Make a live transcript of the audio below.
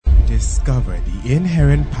discover the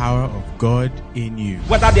inherent power of God in you.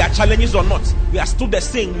 Whether there are challenges or not, we are still the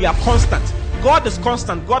same. We are constant. God is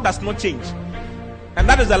constant. God does not change. And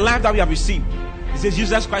that is the life that we have received. It says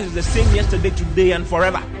Jesus Christ is the same yesterday, today, and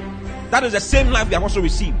forever. That is the same life we have also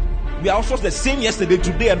received. We are also the same yesterday,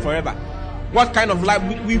 today, and forever. What kind of life?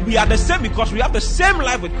 We are the same because we have the same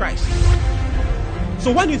life with Christ.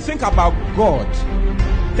 So when you think about God,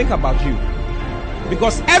 think about you.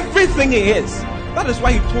 Because everything He is, that is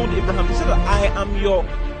why He told Abraham, He said, I am your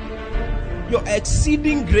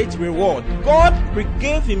exceeding great reward. God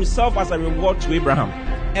gave Himself as a reward to Abraham.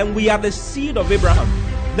 And we are the seed of Abraham.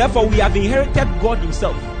 Therefore, we have inherited God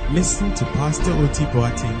Himself. Listen to Pastor O.T.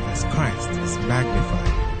 Boateng as Christ is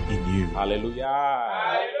magnified in you. Hallelujah.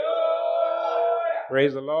 Hallelujah.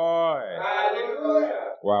 Praise the Lord. Hallelujah.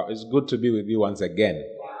 Wow, it's good to be with you once again.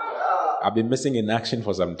 I've been missing in action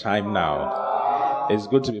for some time now. It's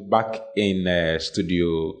good to be back in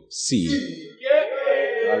Studio C.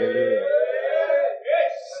 Hallelujah.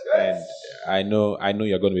 And I know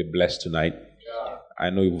you're going to be blessed tonight. I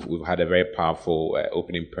know we've had a very powerful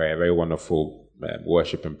opening prayer, very wonderful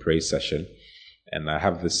worship and praise session. And I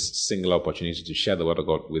have this singular opportunity to share the word of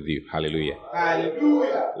God with you. Hallelujah.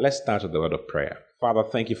 Hallelujah. Let's start with the word of prayer. Father,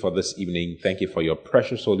 thank you for this evening. Thank you for your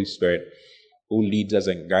precious Holy Spirit who leads us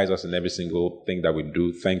and guides us in every single thing that we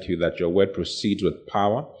do. Thank you that your word proceeds with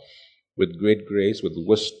power, with great grace, with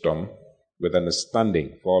wisdom, with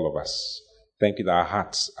understanding for all of us. Thank you that our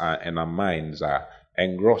hearts and our minds are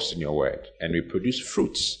engrossed in your word, and we produce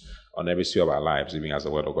fruits on every sphere of our lives, even as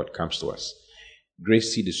the word of God comes to us. Great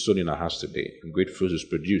seed is sown in our hearts today, and great fruit is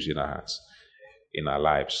produced in our hearts, in our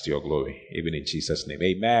lives, to your glory, even in Jesus' name.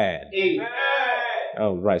 Amen. Amen.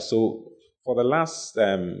 All right, so for the last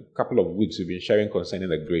couple of weeks, we've been sharing concerning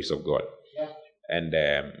the grace of God. Yeah. And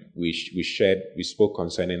we spoke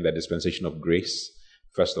concerning the dispensation of grace,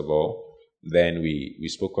 first of all. Then we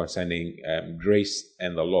spoke concerning grace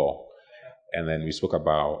and the law. And then we spoke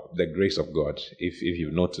about the grace of God, if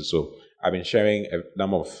you've noticed. So I've been sharing a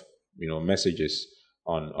number of messages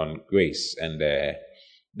on grace. And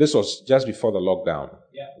this was just before the lockdown.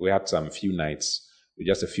 Yeah. We had some few nights with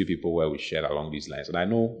just a few people where we shared along these lines. And I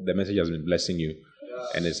know the message has been blessing you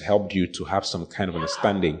and has helped you to have some kind of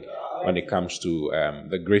understanding when it comes to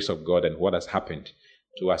the grace of God and what has happened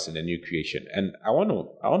to us in the new creation. And I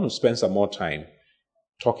want to spend some more time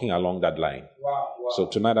talking along that line. Wow. So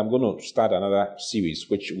tonight I'm going to start another series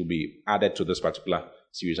which will be added to this particular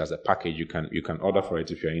series as a package. You can order for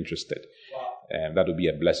it if you're interested. Wow. That will be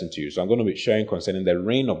a blessing to you. So I'm going to be sharing concerning the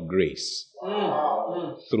reign of grace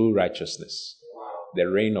through righteousness. The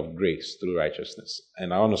reign of grace through righteousness.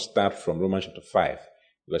 And I want to start from Romans chapter 5,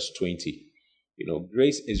 verse 20.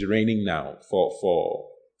 Grace is reigning now for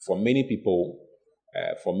many people,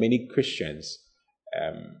 for many Christians.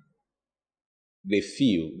 They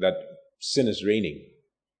feel that sin is reigning.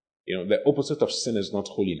 The opposite of sin is not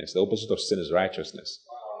holiness. The opposite of sin is righteousness.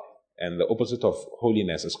 And the opposite of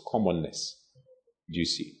holiness is commonness. Do you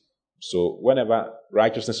see? So whenever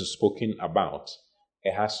righteousness is spoken about,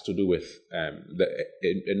 it has to do with,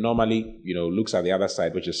 it normally, looks at the other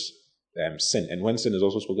side, which is sin. And when sin is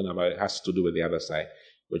also spoken about, it has to do with the other side,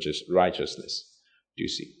 which is righteousness. Do you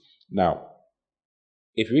see? Now,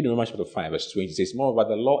 if you read Romans chapter 5, verse 20, it says, moreover,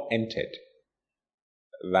 the law entered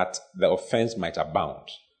that the offense might abound.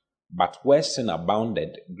 But where sin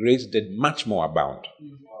abounded, grace did much more abound.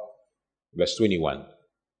 Verse 21.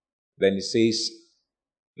 Then it says,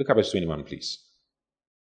 look at verse 21, please.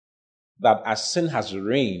 That as sin has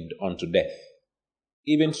reigned unto death,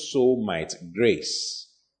 even so might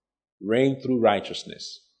grace reign through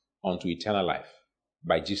righteousness unto eternal life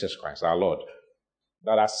by Jesus Christ our Lord.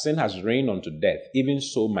 That as sin has reigned unto death, even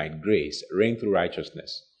so might grace reign through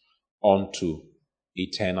righteousness unto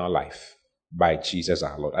eternal life by Jesus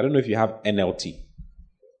our Lord. I don't know if you have NLT.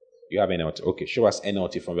 You have NLT. Okay, show us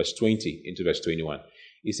NLT from verse 20 into verse 21.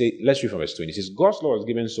 He said, let's read from verse 20. It says, God's law was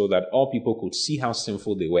given so that all people could see how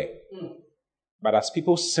sinful they were. But as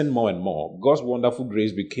people sinned more and more, God's wonderful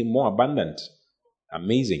grace became more abundant.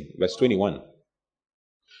 Amazing. Verse 21.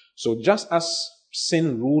 So just as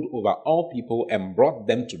sin ruled over all people and brought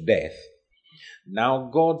them to death,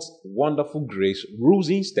 now God's wonderful grace rules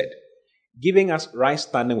instead, giving us right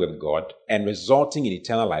standing with God and resulting in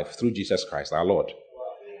eternal life through Jesus Christ our Lord.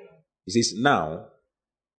 He says,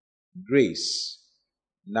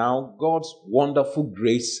 now God's wonderful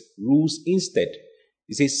grace rules instead.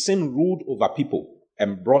 He says, sin ruled over people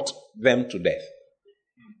and brought them to death.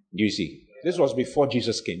 Do you see? This was before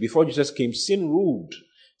Jesus came. Before Jesus came, sin ruled.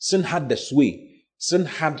 Sin had the sway. Sin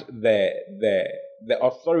had the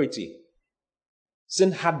authority.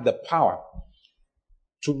 Sin had the power.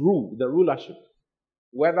 to rule, the rulership.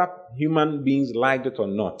 Whether human beings liked it or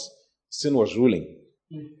not, sin was ruling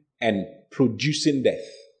and producing death.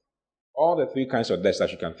 All the three kinds of deaths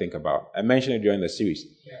that you can think about. I mentioned it during the series.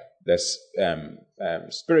 There's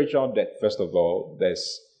spiritual death, first of all.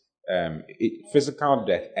 There's physical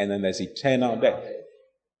death, and then there's eternal death.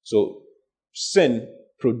 So sin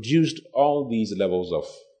produced all these levels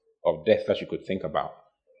of death that you could think about,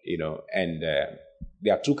 and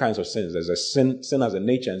there are two kinds of sins. There's a sin as a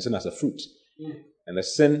nature and sin as a fruit. And the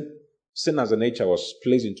sin as a nature was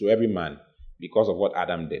placed into every man because of what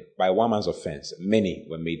Adam did. By one man's offense, many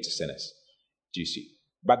were made sinners. Do you see?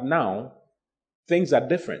 But now, things are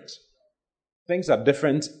different. Things are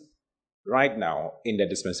different right now in the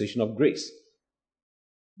dispensation of grace.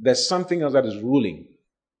 There's something else that is ruling,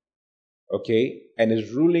 okay, and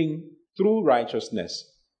is ruling through righteousness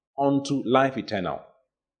unto life eternal.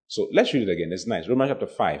 So let's read it again. It's nice. Romans chapter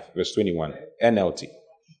 5, verse 21, NLT.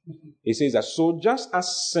 It says that, so just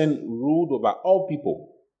as sin ruled over all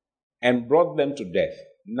people and brought them to death,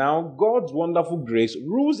 now God's wonderful grace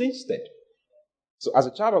rules instead. So as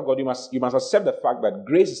a child of God, you must accept the fact that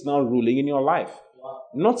grace is now ruling in your life.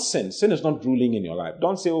 Not sin. Sin is not ruling in your life.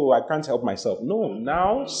 Don't say, oh, I can't help myself. No,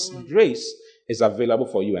 now grace is available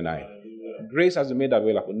for you and I. Grace has been made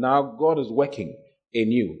available. Now God is working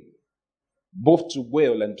in you, both to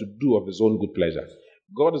will and to do of his own good pleasure.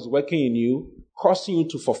 God is working in you, causing you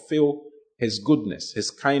to fulfill his goodness,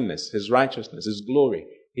 his kindness, his righteousness, his glory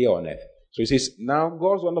here on earth. So he says, now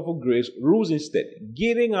God's wonderful grace rules instead,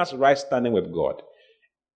 giving us right standing with God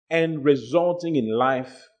and resulting in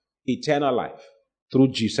life, eternal life, through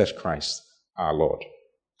Jesus Christ our Lord.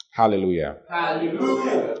 Hallelujah.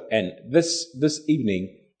 Hallelujah. And this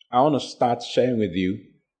evening, I want to start sharing with you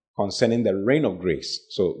concerning the reign of grace.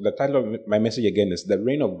 So the title of my message again is The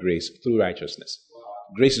Reign of Grace Through Righteousness.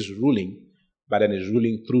 Grace is ruling, but then is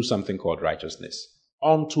ruling through something called righteousness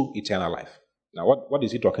unto eternal life. Now, what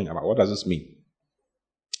is he talking about? What does this mean?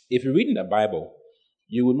 If you read in the Bible,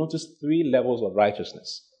 you will notice three levels of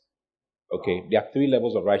righteousness. Okay, there are three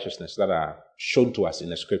levels of righteousness that are shown to us in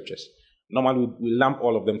the scriptures. Normally, we lump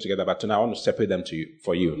all of them together, but tonight I want to separate them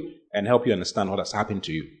for you and help you understand what has happened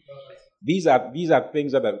to you. These are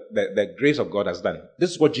things that the grace of God has done.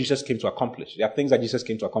 This is what Jesus came to accomplish. There are things that Jesus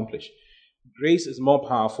came to accomplish. Grace is more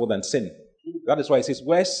powerful than sin. That is why it says,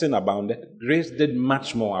 where sin abounded, grace did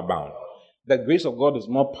much more abound. The grace of God is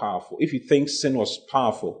more powerful. If you think sin was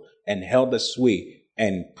powerful and held the sway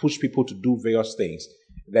and pushed people to do various things,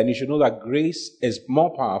 then you should know that grace is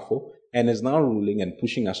more powerful and is now ruling and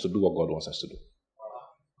pushing us to do what God wants us to do.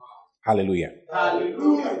 Hallelujah.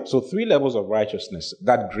 Hallelujah. So three levels of righteousness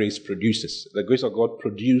that grace produces. The grace of God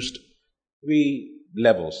produced three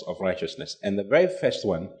levels of righteousness. And the very first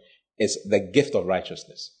one is the gift of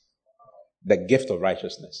righteousness. The gift of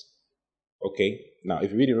righteousness. Okay? Now,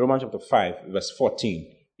 if you read in Romans chapter 5, verse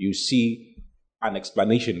 14, you see an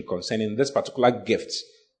explanation concerning this particular gift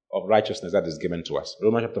of righteousness that is given to us.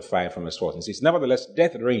 Romans chapter 5 from verse 14. It says, nevertheless,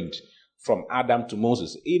 death reigned from Adam to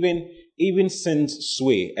Moses. Even sin's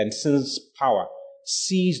sway and sin's power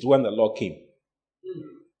ceased when the law came.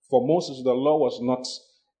 For Moses, the law was not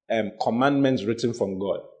commandments written from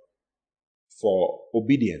God for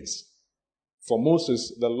obedience. For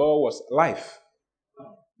Moses, the law was life.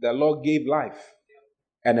 The law gave life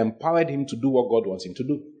and empowered him to do what God wants him to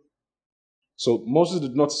do. So Moses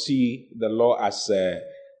did not see the law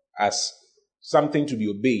as something to be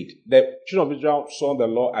obeyed. The children of Israel saw the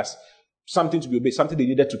law as something to be obeyed, something they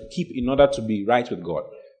needed to keep in order to be right with God.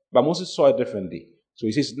 But Moses saw it differently. So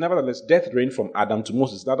he says, nevertheless, death reigned from Adam to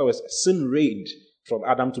Moses. In other words, sin reigned from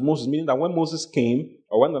Adam to Moses, meaning that when Moses came,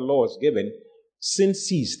 or when the law was given, sin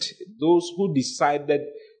ceased. Those who decided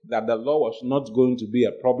that the law was not going to be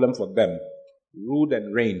a problem for them ruled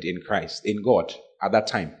and reigned in Christ, in God, at that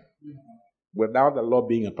time, without the law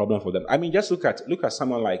being a problem for them. I mean, just look at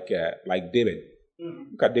someone like David.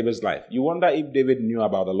 Look at David's life. You wonder if David knew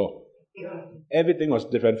about the law. Everything was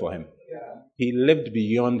different for him. He lived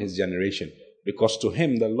beyond his generation, because to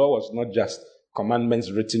him the law was not just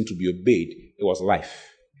commandments written to be obeyed, it was life.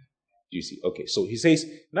 Do you see? Okay, so he says,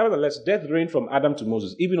 nevertheless, death reigned from Adam to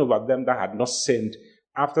Moses, even over them that had not sinned,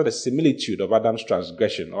 after the similitude of Adam's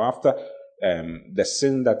transgression, or after the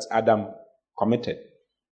sin that Adam committed,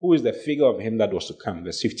 who is the figure of him that was to come.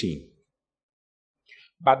 Verse 15.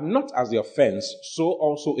 But not as the offense, so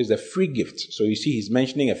also is the free gift. So you see, he's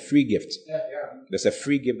mentioning a free gift. There's a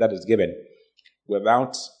free gift that is given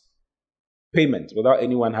without payment, without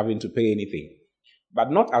anyone having to pay anything.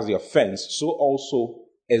 But not as the offense, so also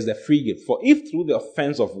is the free gift. For if through the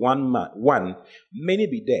offense of one many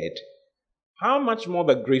be dead, how much more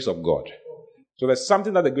the grace of God? So there's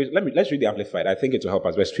something that the grace, let's read the Amplified. I think it will help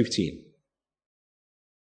us. Verse 15.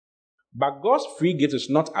 But God's free gift is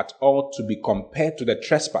not at all to be compared to the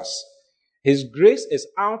trespass. His grace is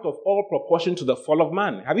out of all proportion to the fall of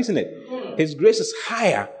man. Have you seen it? His grace is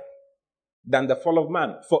higher than the fall of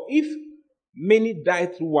man. For if many die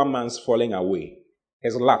through one man's falling away,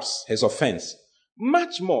 his lapse, his offense,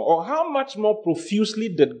 much more, or how much more profusely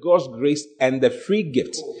did God's grace and the free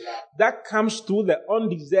gift that comes through the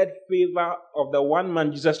undeserved favor of the one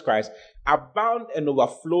man, Jesus Christ, abound and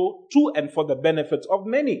overflow to and for the benefit of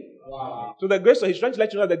many. Wow. So the grace of, he's trying to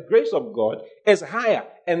let you know the grace of God is higher,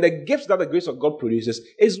 and the gifts that the grace of God produces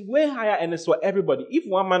is way higher, and it's for everybody. If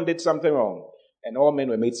one man did something wrong and all men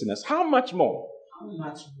were made sinners, how much more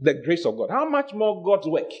the grace of God? How much more God's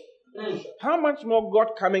work? How much more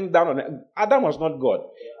God coming down on it? Adam was not God,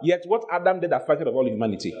 yet what Adam did affected of all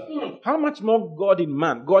humanity. How much more God in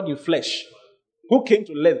man, God in flesh, who came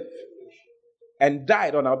to live and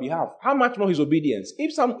died on our behalf? How much more his obedience?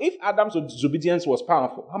 If Adam's disobedience was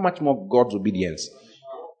powerful, how much more God's obedience?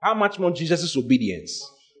 How much more Jesus' obedience?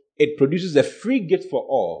 It produces a free gift for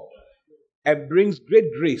all and brings great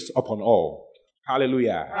grace upon all.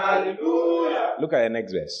 Hallelujah. Hallelujah. Look at the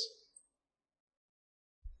next verse.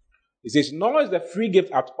 It says, nor is the free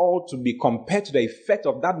gift at all to be compared to the effect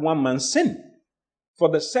of that one man's sin. For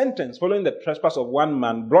the sentence following the trespass of one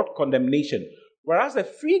man brought condemnation, whereas the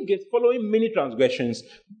free gift following many transgressions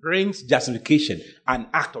brings justification, an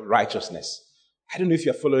act of righteousness. I don't know if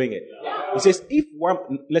you're following it. It says,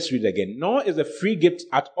 let's read it again. Nor is the free gift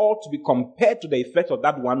at all to be compared to the effect of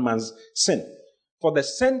that one man's sin. For the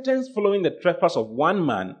sentence following the trespass of one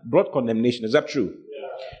man brought condemnation. Is that true?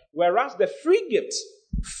 Yeah. Whereas the free gift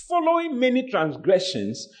following many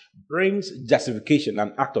transgressions brings justification,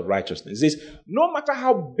 an act of righteousness. It says, no matter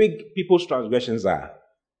how big people's transgressions are,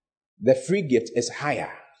 the free gift is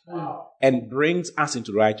higher and brings us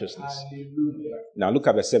into righteousness. Hallelujah. Now look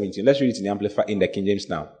at verse 17. Let's read it in the Amplified, in the King James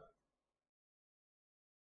now.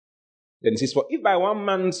 Then it says, for if by one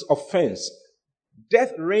man's offense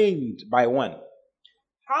death reigned by one,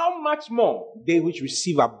 how much more they which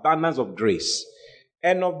receive abundance of grace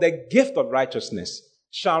and of the gift of righteousness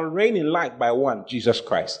shall reign in life by one, Jesus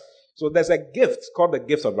Christ. So there's a gift called the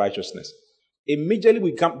gift of righteousness. Immediately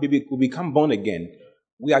we become born again,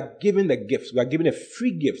 we are given the gift. We are given a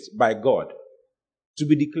free gift by God to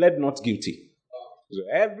be declared not guilty. So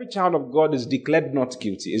every child of God is declared not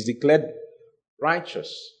guilty, is declared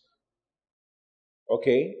righteous.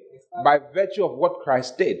 Okay? By virtue of what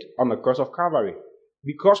Christ did on the cross of Calvary.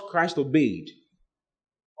 Because Christ obeyed,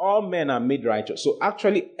 all men are made righteous. So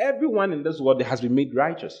actually, everyone in this world has been made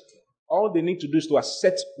righteous. All they need to do is to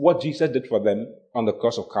accept what Jesus did for them on the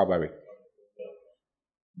cross of Calvary.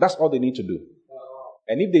 That's all they need to do.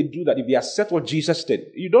 And if they do that, if they accept what Jesus did,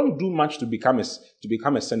 you don't do much to become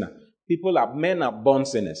a sinner. Men are born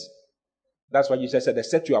sinners. That's why Jesus said,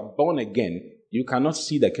 except you are born again, you cannot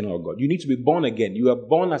see the kingdom of God. You need to be born again. You were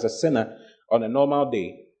born as a sinner on a normal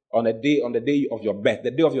day. On the day of your birth.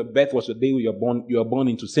 The day of your birth was the day you were born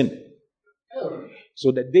into sin.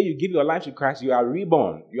 So the day you give your life to Christ, you are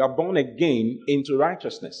reborn. You are born again into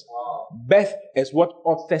righteousness. Birth is what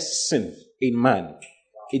authors sin in man.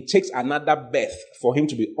 It takes another birth for him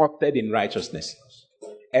to be authored in righteousness.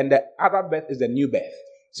 And the other birth is the new birth.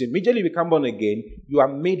 So immediately you become born again, you are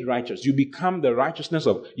made righteous. You become the righteousness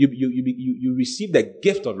of, you receive the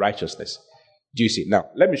gift of righteousness. Do you see? Now,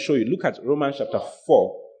 let me show you. Look at Romans chapter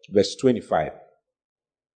 4. Verse 25.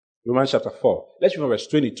 Romans chapter 4. Let's read from verse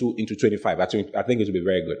 22 into 25. I think it will be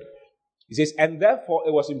very good. He says, and therefore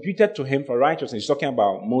it was imputed to him for righteousness. He's talking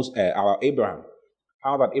about our Abraham.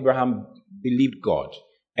 How that Abraham believed God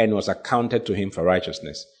and was accounted to him for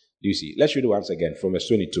righteousness. Do you see? Let's read it once again from verse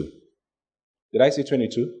 22. Did I say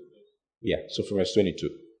 22? Yeah, so from verse 22.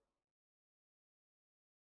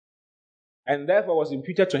 And therefore was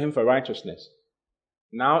imputed to him for righteousness.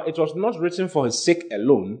 Now, it was not written for his sake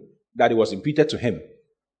alone that it was imputed to him,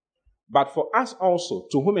 but for us also,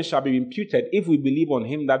 to whom it shall be imputed if we believe on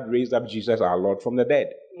him that raised up Jesus our Lord from the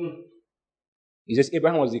dead. He says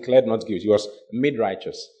Abraham was declared not guilty. He was made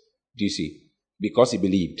righteous. Do you see? Because he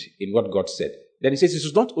believed in what God said. Then he says this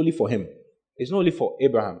is not only for him. It's not only for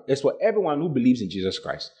Abraham. It's for everyone who believes in Jesus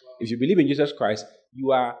Christ. If you believe in Jesus Christ,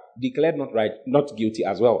 you are declared not guilty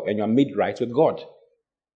as well, and you are made right with God.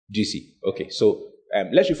 Do you see? Okay, so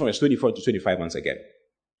let's read from verse 24 to 25 once again.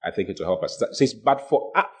 I think it will help us. It says, but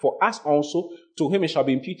for us also, to whom it shall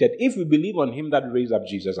be imputed, if we believe on him that raised up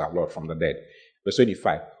Jesus our Lord from the dead. Verse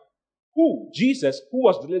 25. Jesus, who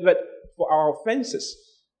was delivered for our offenses,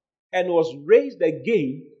 and was raised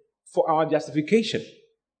again for our justification.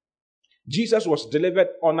 Jesus was delivered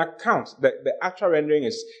on account. The actual rendering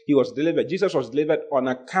is he was delivered. Jesus was delivered on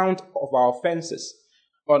account of our offenses.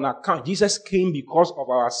 On account. Jesus came because of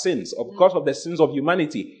our sins, or because of the sins of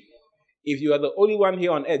humanity. If you are the only one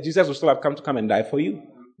here on earth, Jesus would still have come and die for you.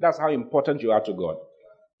 That's how important you are to God.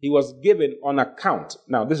 He was given on account.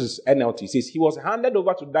 Now, this is NLT. It says he was handed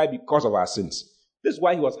over to die because of our sins. This is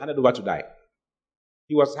why he was handed over to die.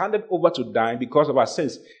 He was handed over to die because of our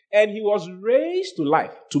sins. And he was raised to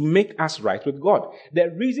life to make us right with God.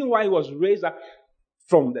 The reason why he was raised up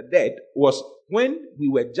from the dead was when we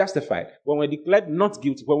were justified, when we were declared not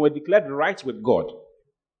guilty, when we were declared right with God.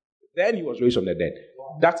 Then he was raised from the dead.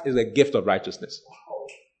 That is a gift of righteousness.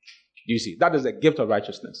 You see, that is a gift of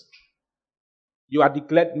righteousness. You are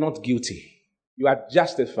declared not guilty. You are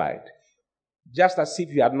justified. Just as if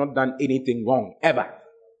you had not done anything wrong, ever.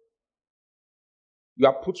 You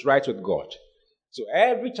are put right with God. So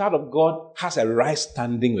every child of God has a right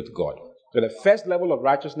standing with God. So the first level of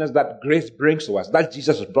righteousness that grace brings to us, that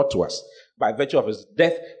Jesus has brought to us by virtue of his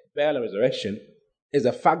death, burial, and resurrection, is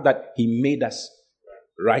the fact that he made us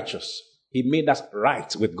righteous. He made us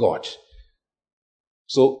right with God.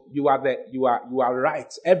 So you are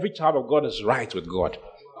right. Every child of God is right with God.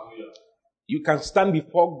 You can stand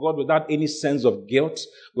before God without any sense of guilt,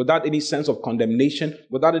 without any sense of condemnation,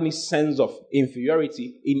 without any sense of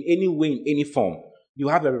inferiority in any way, in any form. You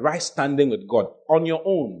have a right standing with God on your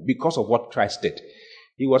own because of what Christ did.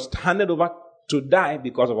 He was handed over to die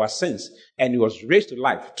because of our sins, and he was raised to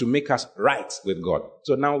life to make us right with God.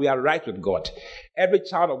 So now we are right with God. Every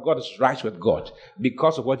child of God is right with God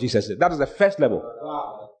because of what Jesus did. That is the first level.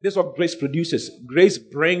 This is what grace produces. Grace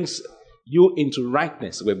brings you into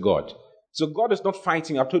rightness with God. So God is not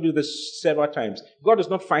fighting. I've told you this several times. God is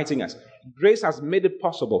not fighting us. Grace has made it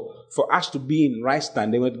possible for us to be in right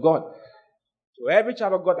standing with God. So every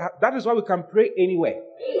child of God, that is why we can pray anywhere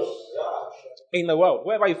in the world,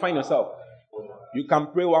 wherever you find yourself. You can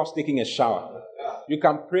pray whilst taking a shower. You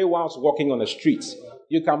can pray whilst walking on the streets.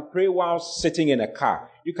 You can pray whilst sitting in a car.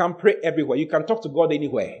 You can pray everywhere. You can talk to God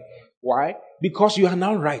anywhere. Why? Because you are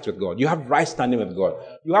now right with God. You have right standing with God.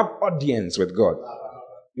 You have audience with God.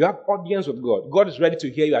 You have audience with God. God is ready to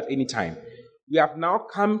hear you at any time. We have now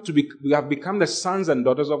we have become the sons and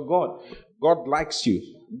daughters of God. God likes you.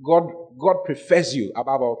 God prefers you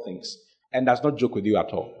above all things and does not joke with you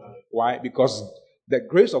at all. Why? Because the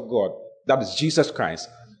grace of God, that is Jesus Christ,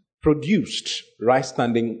 produced right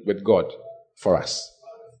standing with God for us.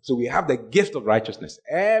 So we have the gift of righteousness.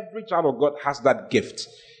 Every child of God has that gift.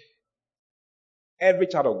 Every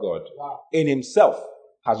child of God in himself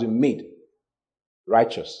has been made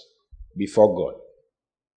righteous before God.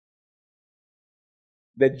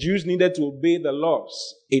 The Jews needed to obey the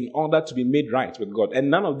laws in order to be made right with God,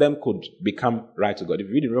 and none of them could become right with God. If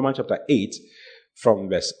you read in Romans chapter 8 from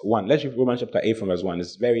verse 1, let's read Romans chapter 8 from verse 1.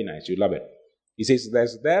 It's very nice. You love it. He says,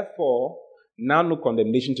 "There's therefore now no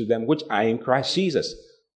condemnation to them which are in Christ Jesus,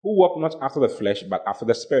 who walk not after the flesh, but after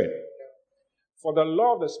the Spirit. For the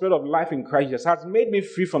law of the Spirit of life in Christ Jesus has made me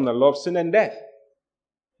free from the law of sin and death.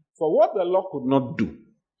 For what the law could not do,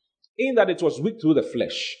 in that it was weak through the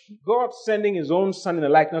flesh, God sending his own Son in the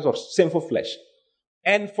likeness of sinful flesh.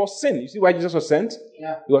 And for sin," you see why Jesus was sent?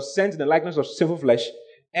 Yeah. He was sent in the likeness of sinful flesh.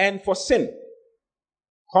 "And for sin,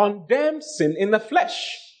 condemned sin in the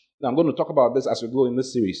flesh." Now I'm going to talk about this as we go in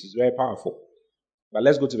this series. It's very powerful. But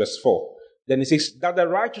let's go to verse 4. Then it says, "That the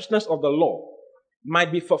righteousness of the law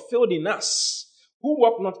might be fulfilled in us, who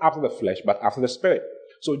walk not after the flesh, but after the Spirit."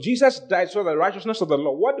 So Jesus died so the righteousness of the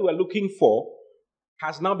law, what we were looking for,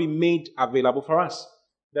 has now been made available for us.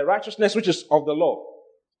 The righteousness which is of the law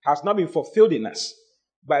has now been fulfilled in us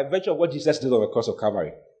by virtue of what Jesus did on the cross of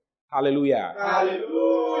Calvary. Hallelujah.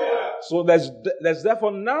 Hallelujah. So there's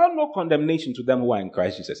therefore now no condemnation to them who are in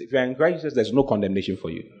Christ Jesus. If you are in Christ Jesus, there's no condemnation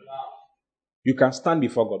for you. You can stand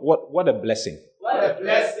before God. What a blessing. What a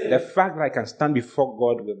blessing. The fact that I can stand before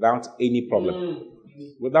God without any problem.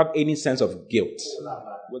 Without any sense of guilt,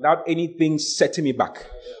 without anything setting me back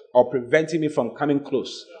or preventing me from coming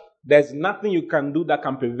close. There's nothing you can do that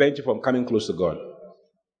can prevent you from coming close to God.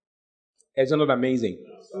 Isn't that amazing?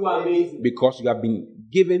 So amazing. Because you have been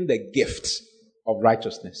given the gift of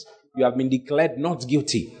righteousness. You have been declared not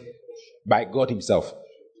guilty by God himself.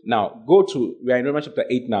 Now, we are in Romans chapter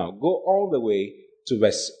 8 now. Go all the way to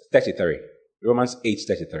verse 33. Romans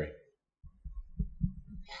 8:33.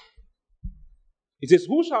 It says,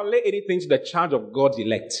 "Who shall lay anything to the charge of God's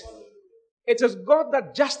elect? It is God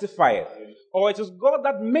that justifieth, or it is God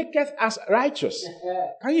that maketh us righteous."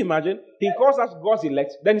 Can you imagine? He calls us God's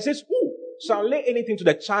elect. Then he says, "Who shall lay anything to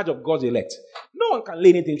the charge of God's elect?" No one can lay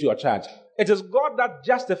anything to your charge. It is God that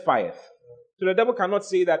justifieth. So the devil cannot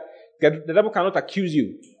say that The devil cannot accuse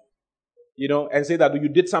you, and say that you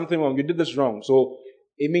did something wrong, you did this wrong. So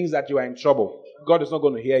it means that you are in trouble. God is not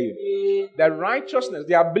going to hear you. The righteousness,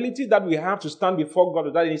 the ability that we have to stand before God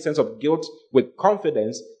without any sense of guilt, with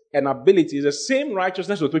confidence and ability, is the same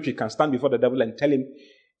righteousness with which we can stand before the devil and tell him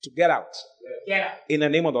to get out. In the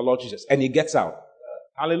name of the Lord Jesus. And he gets out.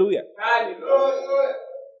 Hallelujah. Hallelujah.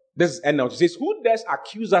 This is NLT. It says, who dares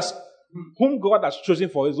accuse us whom God has chosen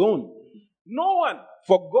for his own? No one.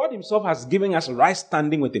 For God himself has given us right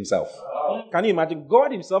standing with himself. Can you imagine?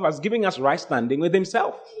 God himself has given us right standing with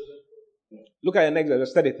himself. Look at the next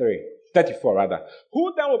verse, 34 rather.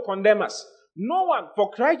 Who then will condemn us? No one.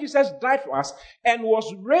 For Christ Jesus died for us and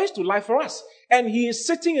was raised to life for us. And he is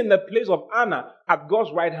sitting in the place of honor at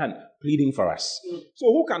God's right hand, pleading for us. So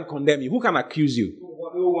who can condemn you? Who can accuse you?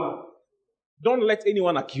 No one. Don't let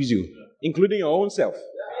anyone accuse you, including your own self.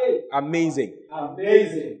 Amazing.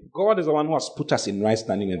 Amazing. God is the one who has put us in right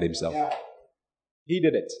standing with himself. Yeah. He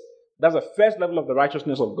did it. That's the first level of the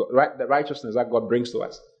righteousness of God, right? The righteousness that God brings to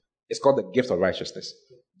us. It's called the gift of righteousness.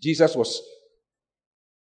 Jesus was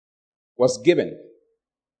given.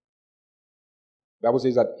 The Bible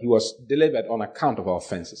says that he was delivered on account of our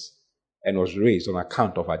offenses and was raised on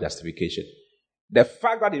account of our justification. The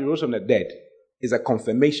fact that he rose from the dead is a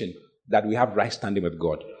confirmation that we have right standing with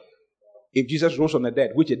God. If Jesus rose from the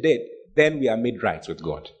dead, which he did, then we are made right with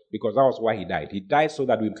God. Because that was why he died. He died so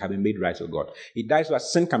that we can be made right with God. He died so that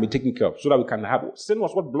sin can be taken care of, so that we can have... Sin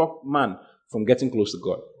was what blocked man from getting close to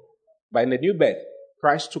God. But in the new birth,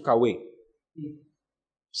 Christ took away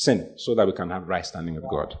sin so that we can have right standing with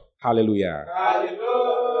God. Hallelujah.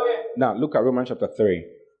 Hallelujah. Now, look at Romans chapter 3.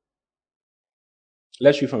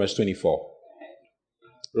 Let's read from verse 24.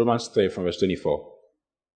 Romans 3 from verse 24.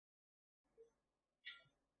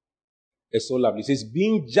 It's so lovely. It says,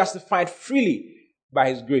 being justified freely by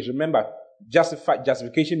his grace. Remember,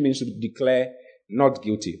 justification means to declare not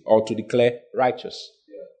guilty or to declare righteous.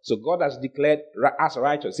 So God has declared us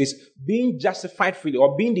righteous. It says, being justified freely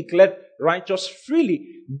or being declared righteous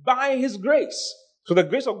freely by his grace. So the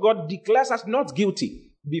grace of God declares us not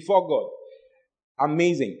guilty before God.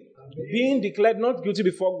 Amazing. Being declared not guilty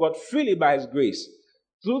before God freely by his grace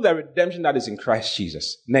through the redemption that is in Christ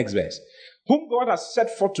Jesus. Next verse. Whom God has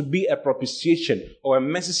set forth to be a propitiation or a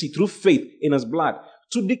mercy seat through faith in his blood,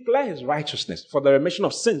 to declare his righteousness for the remission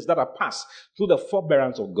of sins that are past through the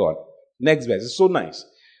forbearance of God. Next verse. It's so nice.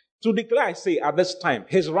 To declare, I say, at this time,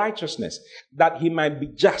 his righteousness, that he might be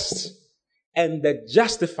just and the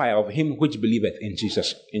justifier of him which believeth in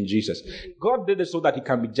Jesus. In Jesus. God did it so that he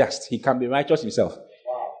can be just. He can be righteous himself.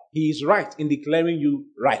 He is right in declaring you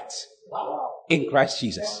right in Christ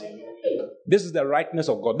Jesus. This is the rightness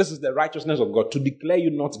of God. This is the righteousness of God, to declare you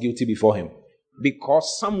not guilty before him.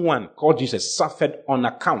 Because someone called Jesus suffered on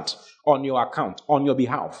your account, on your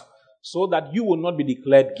behalf, so that you will not be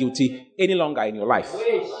declared guilty any longer in your life.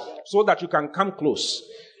 So that you can come close.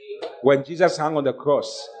 When Jesus hung on the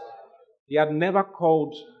cross, he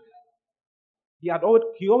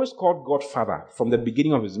always called God Father from the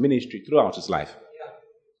beginning of his ministry throughout his life.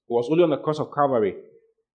 It was only on the cross of Calvary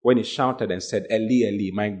when he shouted and said, Eli, Eli,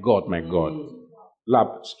 my God,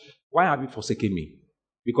 Lord, why have you forsaken me?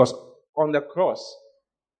 Because on the cross,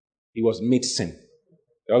 he was made sin.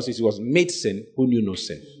 The Bible says he was made sin who knew no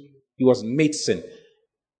sin. He was made sin.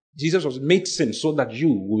 Jesus was made sin so that you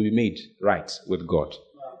will be made right with God.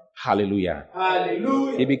 Hallelujah.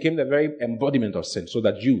 Hallelujah. He became the very embodiment of sin so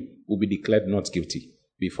that you will be declared not guilty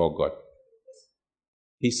before God.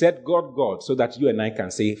 He said, God, God, so that you and I can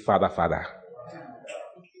say, Father, Father.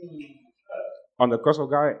 On the cross of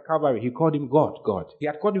Calvary, he called him God, God. He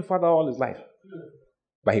had called him Father all his life.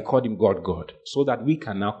 But he called him God, God, so that we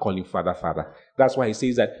can now call him Father, Father. That's why he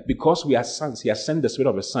says that because we are sons, he has sent the Spirit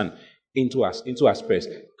of his Son into us, into our spirits.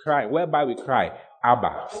 Cry, whereby we cry,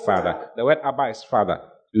 Abba, Father. The word Abba is Father.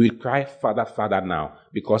 We will cry, Father, Father now,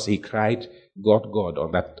 because he cried, God, God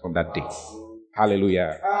on that day.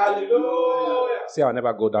 Hallelujah. Hallelujah. Say, I'll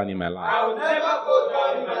never go down in my life. I will never go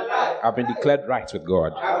down in my life. I've been declared right with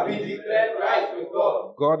God. I've been declared right with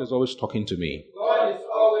God. God is always talking to me. God is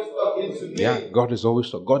always talking to me. Yeah, God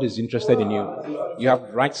is interested in you. You have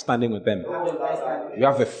right standing with them. You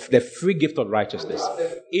have the free gift of righteousness.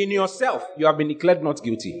 In yourself, you have been declared not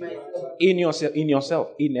guilty. In yourself,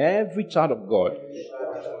 in every child of God,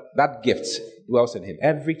 that gift dwells in him.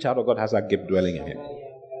 Every child of God has that gift dwelling in him.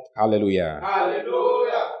 Hallelujah.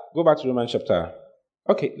 Hallelujah. Go back to Romans chapter.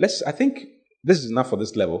 Okay, I think this is enough for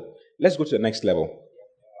this level. Let's go to the next level.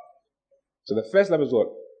 So the first level is what?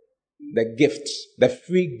 The gift, the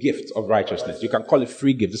free gift of righteousness. You can call it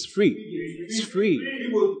free gift. It's free. It's free.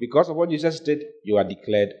 Because of what Jesus did, you are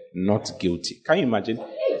declared not guilty. Can you imagine?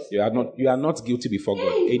 You are not guilty before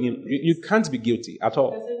God. You can't be guilty at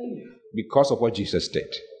all because of what Jesus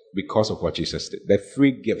did. Because of what Jesus did. The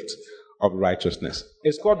free gift of righteousness.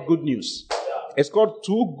 It's called good news. It's called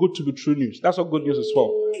too good to be true news. That's what good news is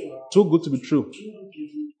for. Too good to be true.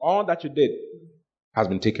 All that you did has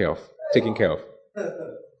been taken care of.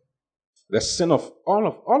 The sin of all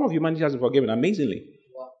of humanity has been forgiven amazingly.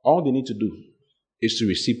 All they need to do is to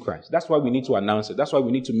receive Christ. That's why we need to announce it. That's why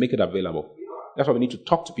we need to make it available. That's why we need to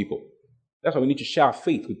talk to people. That's why we need to share our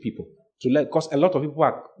faith with people. Because a lot of people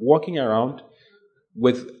are walking around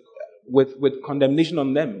with condemnation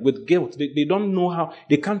on them, with guilt. They don't know how.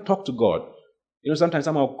 They can't talk to God. Sometimes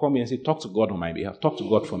someone will call me and say, talk to God on my behalf. Talk to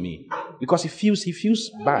God for me. Because he feels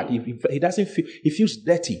bad. He doesn't feel, he feels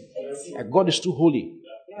dirty. Like God is too holy.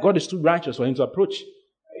 God is too righteous for him to approach.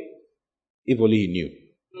 If only he knew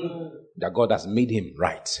that God has made him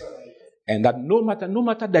right. And that no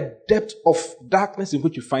matter the depth of darkness in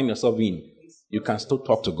which you find yourself in, you can still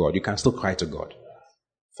talk to God. You can still cry to God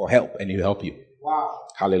for help, and he'll help you. Wow.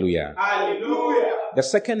 Hallelujah. Hallelujah. The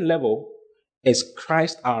second level is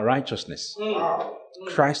Christ our righteousness.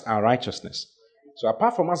 Christ our righteousness. So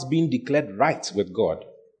apart from us being declared right with God,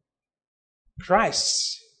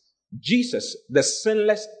 Christ, Jesus, the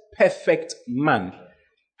sinless, perfect man,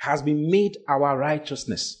 has been made our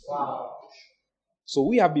righteousness. Wow. So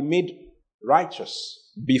we have been made righteous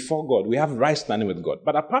before God. We have right standing with God.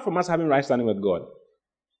 But apart from us having right standing with God,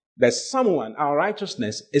 there's someone, our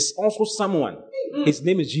righteousness is also someone. His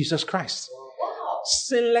name is Jesus Christ.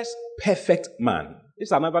 Sinless, perfect man.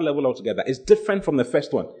 It's another level altogether. It's different from the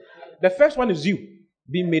first one. The first one is you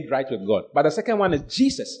being made right with God. But the second one is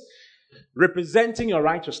Jesus representing your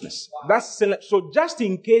righteousness. That's sinless. So just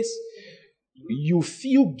in case you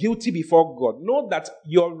feel guilty before God, know that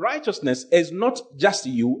your righteousness is not just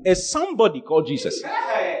you, it's somebody called Jesus.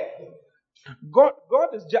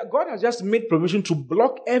 God has just made provision to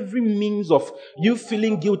block every means of you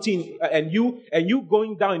feeling guilty and you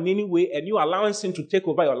going down in any way and you allowing sin to take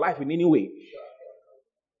over your life in any way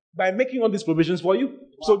by making all these provisions for you.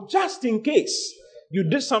 So just in case you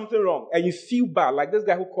did something wrong and you feel bad, like this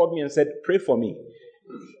guy who called me and said, pray for me,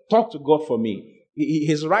 talk to God for me.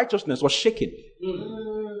 His righteousness was shaken.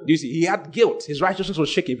 You see, he had guilt. His righteousness was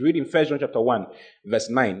shaken. If you read in 1 John chapter 1, verse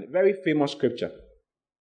 9, very famous scripture.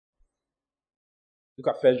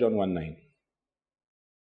 Look at 1 John 1:9.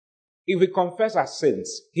 If we confess our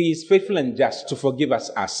sins, he is faithful and just to forgive us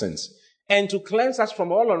our sins and to cleanse us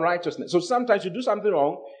from all unrighteousness. So sometimes you do something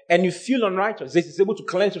wrong and you feel unrighteous. This is able to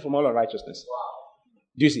cleanse you from all unrighteousness.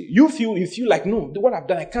 Do you see? You feel like, no, what I've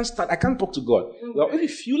done, I can't talk to God. Well, if you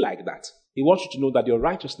feel like that, he wants you to know that your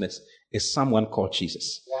righteousness is someone called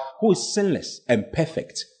Jesus, who is sinless and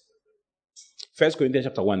perfect. 1 Corinthians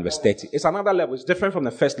chapter 1, verse 30. It's another level. It's different from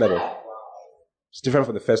the first level. It's different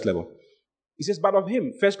from the first level. He says, but of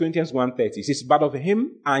him, 1 Corinthians 1:30, he says, but of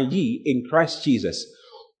him are ye in Christ Jesus,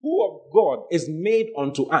 who of God is made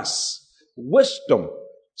unto us wisdom.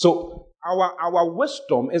 So our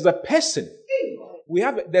wisdom is a person.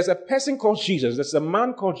 There's a person called Jesus. There's a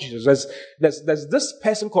man called Jesus. There's this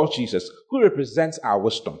person called Jesus who represents our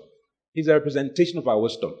wisdom. He's a representation of our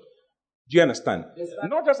wisdom. Do you understand? Yes,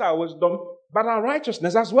 not just our wisdom, but our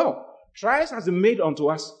righteousness as well. Christ has been made unto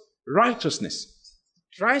us righteousness.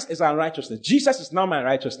 Christ is our righteousness. Jesus is now my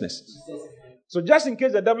righteousness. So just in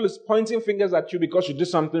case the devil is pointing fingers at you because you did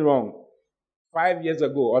something wrong 5 years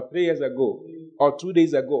ago or 3 years ago or 2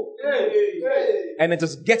 days ago, and it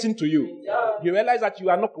is getting to you, you realize that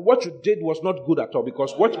what you did was not good at all,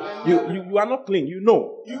 because what you are not clean. You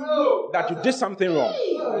know that you did something wrong,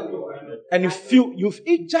 and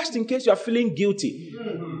just in case you are feeling guilty.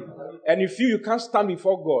 And you feel you can't stand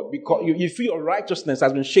before God because you feel your righteousness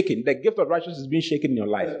has been shaken. The gift of righteousness is being shaken in your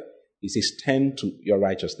life. He says, turn to your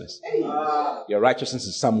righteousness. Your righteousness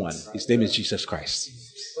is someone. His name is Jesus Christ.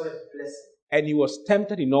 And he was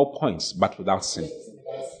tempted in all points, but without sin.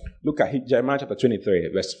 Look at Jeremiah chapter 23,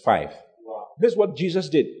 verse 5. This is what Jesus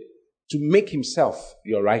did to make himself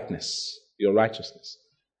your rightness, your righteousness.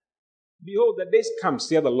 Behold, the days come,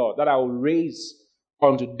 saith the Lord, that I will raise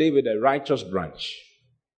unto David a righteous branch.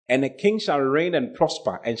 And a king shall reign and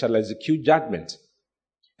prosper and shall execute judgment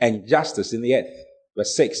and justice in the earth.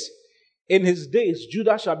 Verse 6. In his days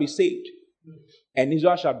Judah shall be saved, and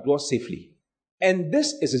Israel shall dwell safely. And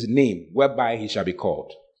this is his name whereby he shall be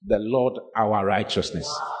called, the Lord our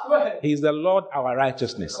righteousness. He is the Lord our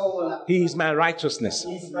righteousness. He is my righteousness.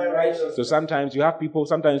 So sometimes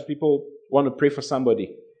people want to pray for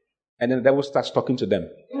somebody, and then the devil starts talking to them.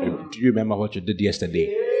 Do you remember what you did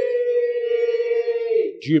yesterday?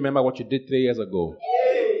 Do you remember what you did 3 years ago?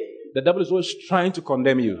 The devil is always trying to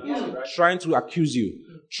condemn you, trying to accuse you,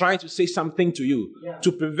 trying to say something to you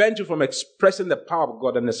to prevent you from expressing the power of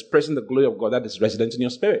God and expressing the glory of God that is resident in your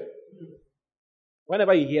spirit.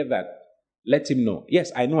 Whenever you hear that, let him know,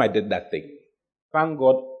 yes, I know I did that thing. Thank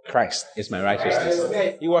God, Christ is my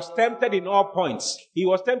righteousness. He was tempted in all points. He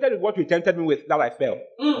was tempted with what you tempted me with, that I fell.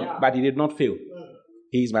 But he did not fail.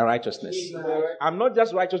 He is my righteousness. I'm not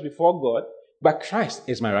just righteous before God, but Christ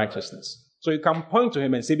is my righteousness. So you can point to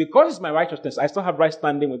him and say, because it's my righteousness, I still have right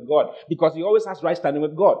standing with God. Because he always has right standing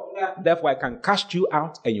with God. Therefore, I can cast you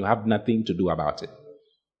out and you have nothing to do about it.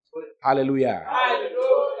 Hallelujah.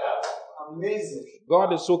 Amazing.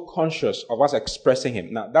 God is so conscious of us expressing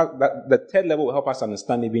him. Now, that the third level will help us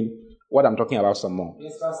understand even what I'm talking about some more.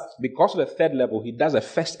 Because of the third level, he does the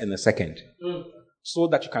first and the second. So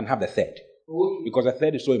that you can have the third. Because the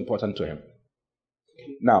third is so important to him.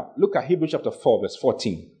 Now, look at Hebrews chapter 4, verse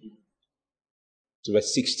 14 to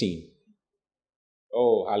verse 16.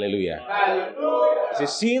 Oh, hallelujah. It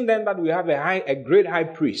says, seeing then that we have a great high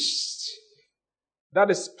priest that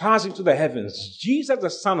is passing to the heavens, Jesus the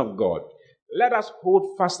Son of God, let us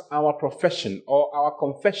hold fast our profession or our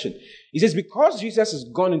confession. He says, because Jesus is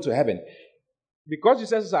gone into heaven, because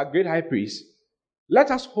Jesus is our great high priest,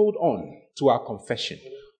 let us hold on to our confession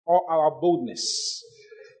or our boldness.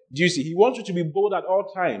 Do you see? He wants you to be bold at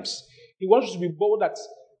all times. He wants you to be bold at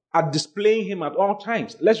displaying him at all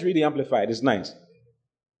times. Let's read the Amplified. It's nice.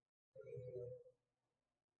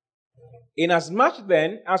 Inasmuch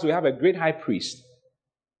then as we have a great high priest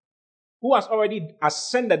who has already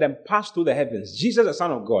ascended and passed through the heavens, Jesus the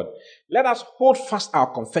Son of God, let us hold fast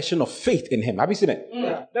our confession of faith in him. Have you seen it?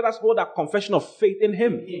 Let us hold our confession of faith in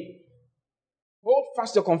him. Hold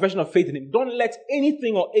fast your confession of faith in him. Don't let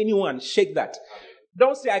anything or anyone shake that.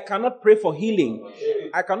 Don't say, I cannot pray for healing.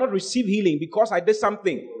 I cannot receive healing because I did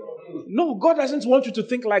something. No, God doesn't want you to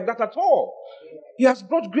think like that at all. He has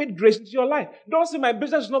brought great grace into your life. Don't say my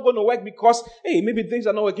business is not going to work because, hey, maybe things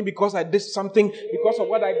are not working because I did something, because of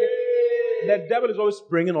what I did. The devil is always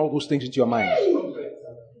bringing all those things into your mind.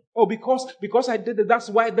 Oh, because I did it, that's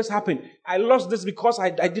why this happened. I lost this because I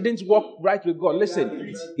didn't walk right with God.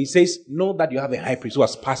 Listen, he says, know that you have a high priest who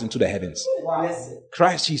has passed into the heavens.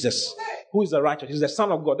 Christ Jesus, who is the righteous. He's the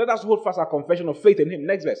Son of God. Let us hold fast our confession of faith in him.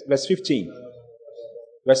 Next verse, verse 15.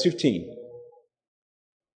 Verse 15.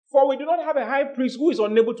 For we do not have a high priest who is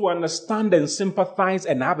unable to understand and sympathize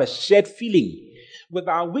and have a shared feeling with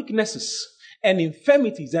our weaknesses and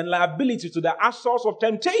infirmities and liability to the assaults of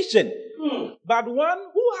temptation, but one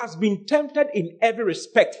who has been tempted in every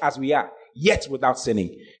respect as we are, yet without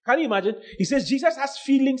sinning. Can you imagine? He says Jesus has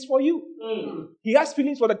feelings for you. He has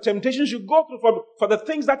feelings for the temptations you go through, for the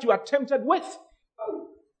things that you are tempted with.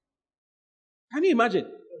 Can you imagine?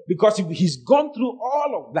 Because he's gone through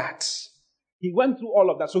all of that. He went through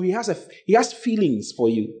all of that. So he has feelings for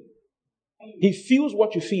you. He feels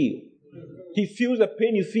what you feel. He feels the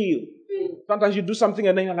pain you feel. Sometimes you do something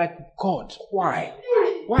and then you're like, God, why?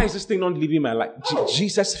 Why is this thing not leaving my life?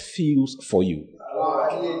 Jesus feels for you.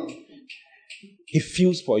 He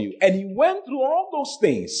feels for you. And he went through all those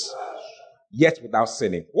things, yet without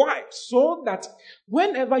sinning. Why? So that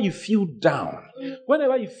whenever you feel down,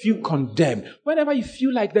 whenever you feel condemned, whenever you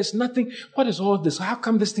feel like there's nothing, what is all this? How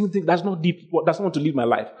come this thing does not want to leave my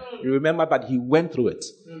life? You remember that he went through it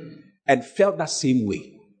and felt that same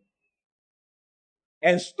way.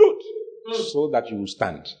 And stood so that you will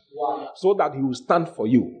stand. So that he will stand for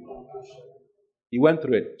you. He went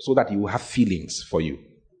through it so that he will have feelings for you.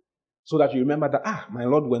 So that you remember that, my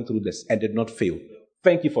Lord went through this and did not fail.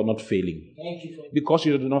 Thank you for not failing. Because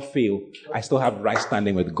you did not fail, I still have right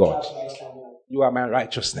standing with God. You are my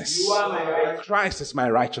righteousness. You are my righteousness. Christ is my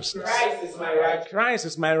righteousness. Christ is my righteousness. Christ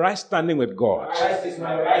is my right standing with God. Christ is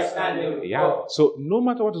my right standing with God. So no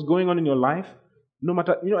matter what is going on in your life, no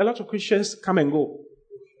matter, a lot of Christians come and go.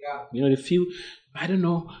 They feel, I don't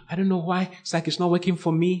know why. It's like it's not working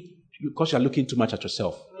for me because you're looking too much at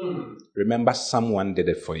yourself. Remember, someone did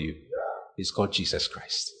it for you. It's called Jesus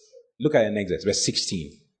Christ. Look at the next verse, verse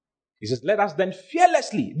 16. He says, let us then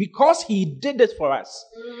fearlessly, because he did it for us,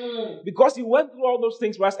 because he went through all those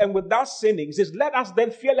things for us and without sinning, he says, let us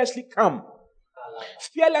then fearlessly come.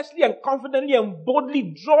 Fearlessly and confidently and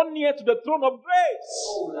boldly draw near to the throne of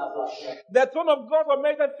grace. The throne of God will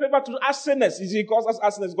make that favor to us sinners. He calls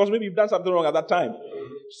us sinners because maybe you've done something wrong at that time.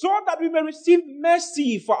 So that we may receive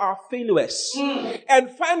mercy for our failures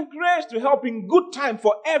and find grace to help in good time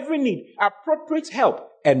for every need, appropriate help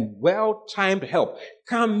and well-timed help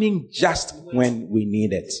coming just when we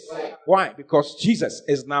need it. Why? Because Jesus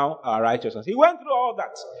is now our righteousness. He went through all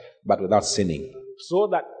that, but without sinning, so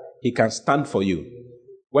that he can stand for you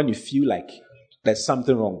when you feel like there's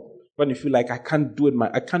something wrong. When you feel like I can't do it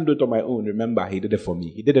on my own, remember He did it for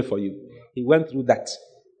me. He did it for you. He went through that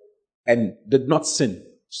and did not sin,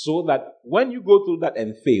 so that when you go through that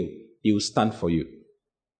and fail, He will stand for you.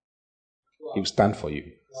 He will stand for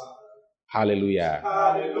you. Hallelujah.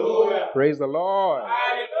 Hallelujah. Praise the Lord.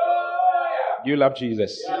 Hallelujah. You love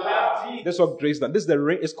Jesus. I love Jesus. This is what grace does. This is the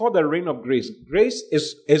rain. It's called the reign of grace. Grace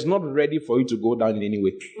is not ready for you to go down in any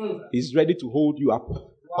way. He's ready to hold you up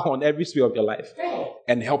on every sphere of your life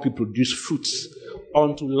and help you produce fruits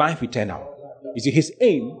unto life eternal. You see, his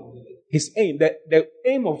aim, the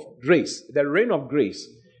aim of grace, the reign of grace,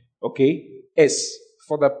 okay, is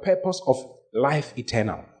for the purpose of life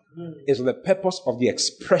eternal. Is for the purpose of the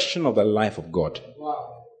expression of the life of God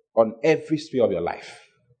on every sphere of your life.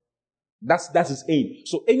 That's his aim.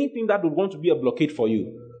 So anything that would want to be a blockade for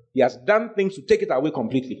you, He has done things to take it away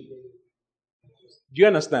completely. Do you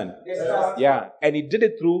understand? Yes, sir. Yeah. And He did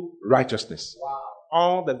it through righteousness.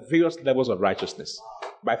 All the various levels of righteousness.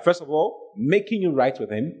 By first of all, making you right with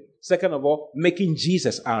Him. Second of all, making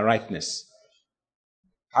Jesus our rightness.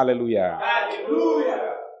 Hallelujah. Hallelujah.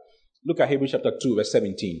 Look at Hebrews chapter 2, verse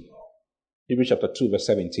 17. Hebrews chapter 2, verse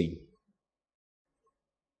 17.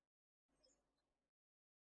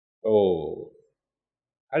 Oh,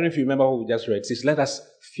 I don't know if you remember what we just read. It says, let us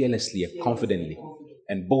fearlessly and confidently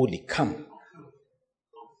and boldly come.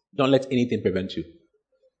 Don't let anything prevent you.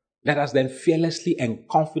 Let us then fearlessly and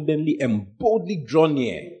confidently and boldly draw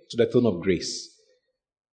near to the throne of grace.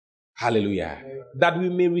 Hallelujah. That we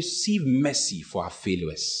may receive mercy for our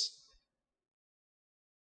failures.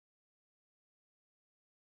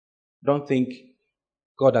 Don't think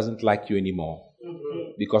God doesn't like you anymore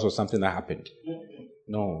because of something that happened.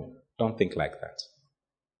 No, don't think like that.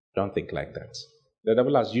 Don't think like that. The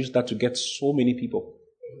devil has used that to get so many people,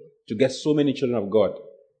 to get so many children of God,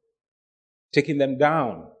 taking them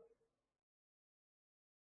down.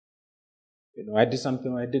 I did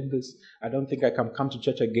something, I did this. I don't think I can come to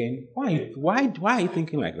church again. Why are you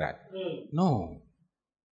thinking like that? No.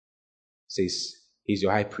 Says, He's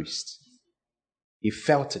your high priest. He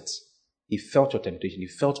felt it. He felt your temptation. He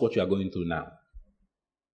felt what you are going through now.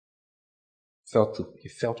 He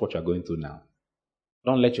felt what you are going through now.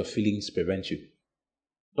 Don't let your feelings prevent you.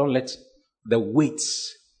 Don't let the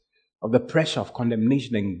weights of the pressure of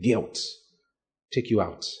condemnation and guilt take you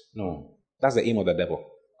out. No. That's the aim of the devil.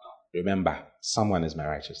 Remember, someone is my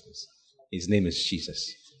righteousness. His name is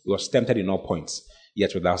Jesus. He was tempted in all points,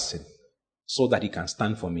 yet without sin, so that He can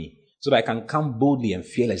stand for me, so that I can come boldly and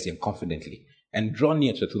fearlessly and confidently and draw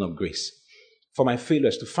near to the throne of grace for my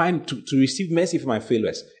failures, to receive mercy for my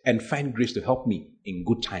failures and find grace to help me in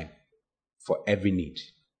good time for every need.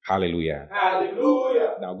 Hallelujah.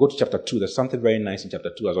 Hallelujah. Now go to chapter 2. There's something very nice in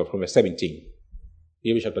chapter 2 as well, from verse 17.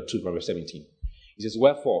 Hebrews chapter 2, from verse 17. He says,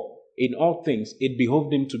 wherefore, in all things it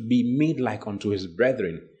behoved Him to be made like unto His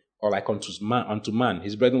brethren, or like unto man.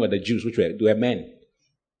 His brethren were the Jews, which were men,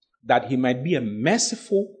 that He might be a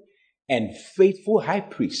merciful and faithful high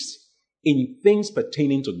priest in things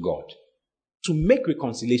pertaining to God, to make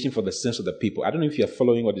reconciliation for the sins of the people. I don't know if you're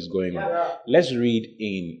following what is going on. Yeah. Let's read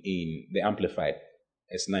in the Amplified.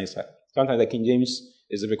 It's nicer. Sometimes the King James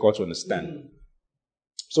is difficult to understand.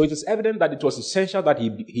 So it is evident that it was essential that he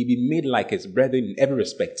be made like His brethren in every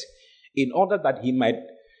respect, in order that he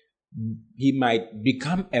might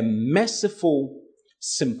become a merciful,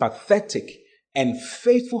 sympathetic, and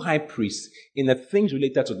faithful high priest in the things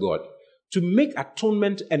related to God, to make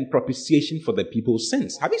atonement and propitiation for the people's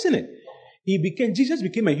sins. Have you seen it? Jesus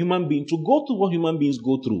became a human being to go through what human beings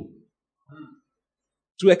go through,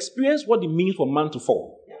 to experience what it means for man to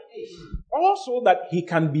fall. Also that He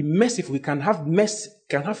can be merciful, He can have mercy,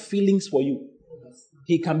 can have feelings for you.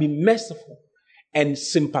 He can be merciful and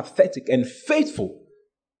sympathetic and faithful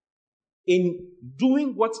in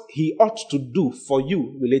doing what He ought to do for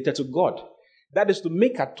you related to God. That is to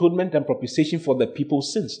make atonement and propitiation for the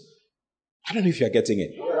people's sins. I don't know if you are getting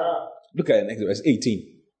it. Look at the next verse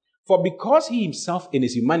 18. For because He Himself in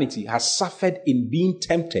His humanity has suffered in being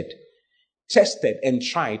tempted, tested, and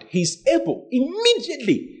tried, He is able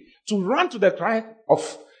immediately to run to the cry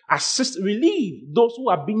of relieve those who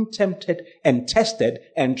are being tempted and tested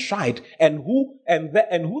and tried, and who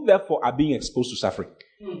therefore are being exposed to suffering.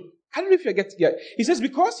 I don't know if you get it. He says,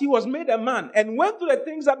 because He was made a man and went through the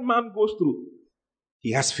things that man goes through,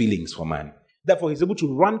 He has feelings for man. Therefore, He's able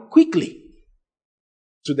to run quickly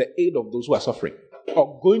to the aid of those who are suffering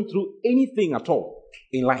or going through anything at all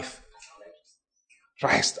in life.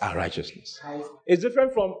 Christ our righteousness. It's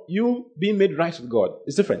different from you being made right with God.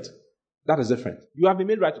 It's different. That is different. You have been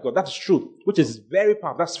made right with God. That's true, which is very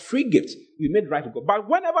powerful. That's free gift. You made right with God. But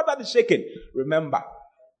whenever that is shaken, remember,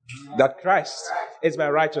 That Christ is my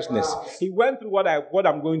righteousness. He went through what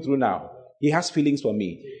I'm going through now. He has feelings for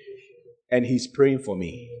me. And he's praying for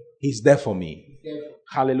me. He's there for me.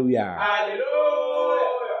 Hallelujah. Hallelujah.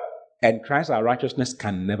 And Christ, our righteousness,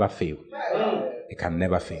 can never fail. It can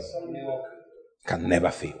never fail. Can never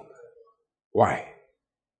fail. Why?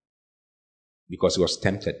 Because he was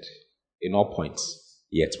tempted in all points,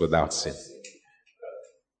 yet without sin.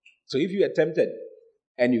 So if you are tempted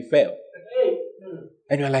and you fail,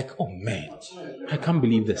 and you're like, oh man, I can't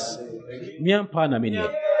believe this.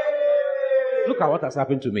 Look at what has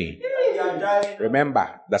happened to me.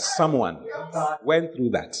 Remember that someone went through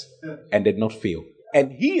that and did not fail.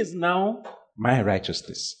 And he is now my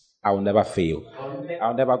righteousness. I will never fail.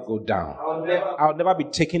 I'll never go down. I'll never be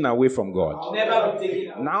taken away from God.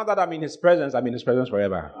 Now that I'm in his presence, I'm in his presence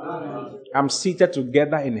forever. I'm seated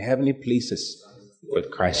together in heavenly places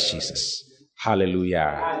with Christ Jesus.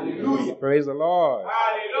 Hallelujah. Hallelujah. Praise the Lord.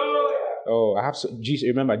 Hallelujah. Oh,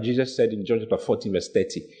 remember Jesus said in John chapter 14 verse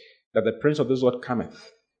 30 that the prince of this world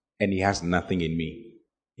cometh and he has nothing in me.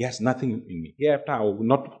 He has nothing in me. Hereafter I will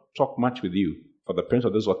not talk much with you, for the prince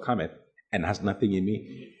of this world cometh and has nothing in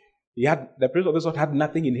me. The prince of this world had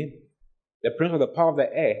nothing in him. The prince of the power of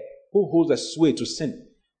the air, who holds the sway to sin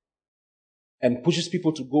and pushes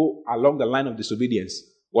people to go along the line of disobedience,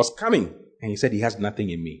 was coming, and he said he has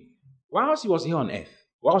nothing in me. Whilst he was here on earth,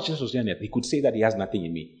 whilst Jesus was here on earth, he could say that he has nothing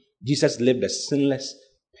in me. Jesus lived a sinless,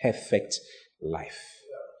 perfect life.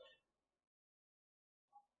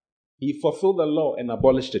 He fulfilled the law and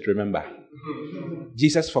abolished it, remember.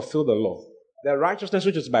 Jesus fulfilled the law. The righteousness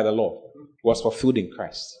which is by the law was fulfilled in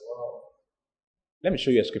Christ. Let me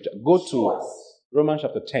show you a scripture. Go to Romans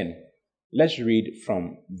chapter 10. Let's read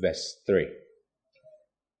from verse 3.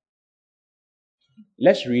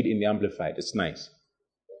 Let's read in the Amplified. It's nice.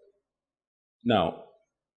 Now,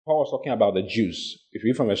 Paul was talking about the Jews. If you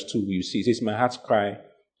read from verse 2, you see, it says, my heart's cry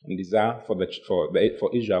and desire for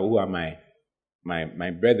Israel, who are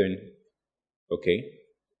my brethren. Okay?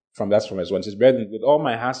 From verse 1. It says, brethren, with all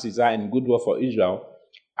my heart's desire and good will for Israel,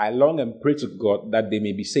 I long and pray to God that they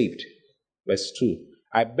may be saved. Verse 2.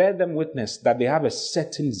 I bear them witness that they have a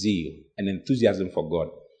certain zeal and enthusiasm for God,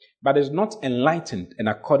 but is not enlightened and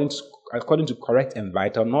according to correct and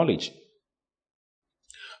vital knowledge.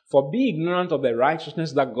 For be ignorant of the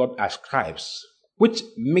righteousness that God ascribes, which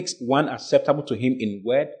makes one acceptable to him in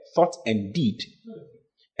word, thought, and deed,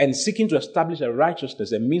 and seeking to establish a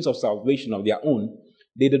righteousness, a means of salvation of their own,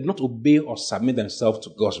 they did not obey or submit themselves to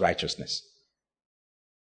God's righteousness.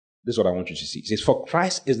 This is what I want you to see. It says, for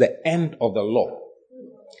Christ is the end of the law,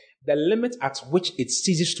 the limit at which it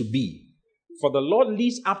ceases to be. For the law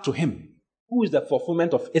leads up to him, who is the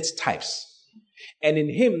fulfillment of its types. And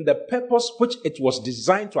in him, the purpose which it was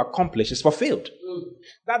designed to accomplish is fulfilled.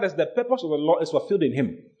 That is, the purpose of the law is fulfilled in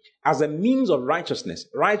him as a means of righteousness,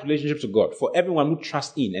 right relationship to God for everyone who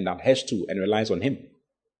trusts in and adheres to and relies on him.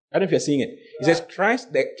 I don't know if you're seeing it. It says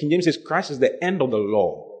Christ, the King James says Christ is the end of the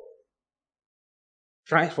law.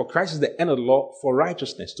 For Christ is the end of the law for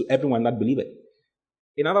righteousness to everyone that believeth.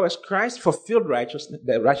 In other words, Christ fulfilled righteousness,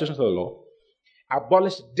 the righteousness of the law,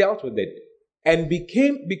 abolished, dealt with it, and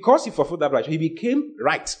because he fulfilled that righteousness, he became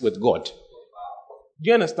right with God. Do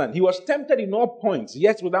you understand? He was tempted in all points,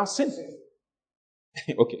 yet without sin.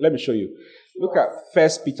 Okay, let me show you. Look at 1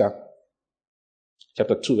 Peter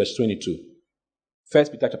chapter 2, verse 22. 1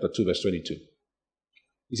 Peter chapter 2, verse 22.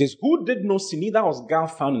 He says, who did no sin, neither was gall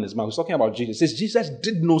found in his mouth. He's talking about Jesus. He says, Jesus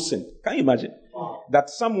did no sin. Can you imagine? That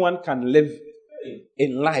someone can live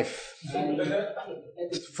in life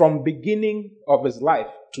from beginning of his life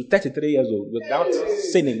to 33 years old without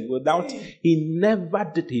sinning, he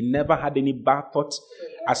never had any bad thoughts,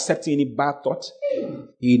 accepting any bad thoughts.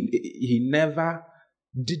 He never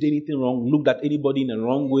did anything wrong, looked at anybody in the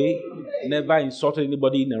wrong way, never insulted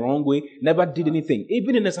anybody in the wrong way, never did anything.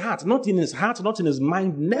 Even in his heart, not in his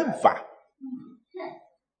mind, never.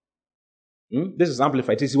 This is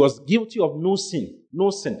amplified. He was guilty of no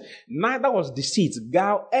sin. Neither was deceit,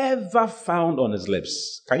 gall ever found on his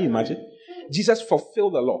lips. Can you imagine? Jesus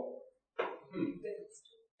fulfilled the law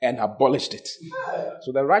and abolished it.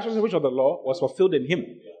 So the righteousness which of the law was fulfilled in him.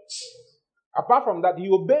 Apart from that, he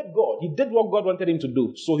obeyed God. He did what God wanted him to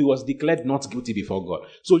do. So he was declared not guilty before God.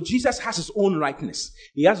 So Jesus has his own rightness.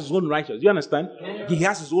 He has his own righteousness. Do you understand? He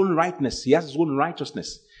has his own rightness. He has his own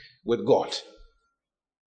righteousness with God.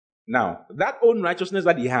 Now, that own righteousness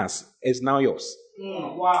that he has is now yours.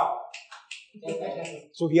 Wow.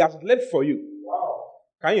 So he has lived for you. Wow.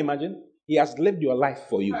 Can you imagine? He has lived your life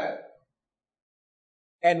for you.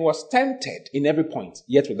 And was tempted in every point,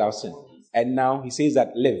 yet without sin. And now he says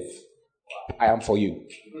that live. I am for you.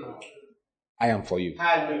 I am for you.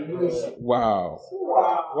 Hallelujah. Wow.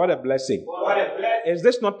 What a blessing. What a blessing. Is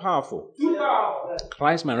this not powerful? Too powerful.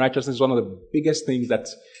 Christ, my righteousness, is one of the biggest things that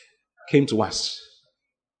came to us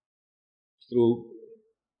through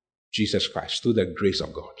Jesus Christ, through the grace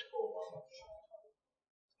of God.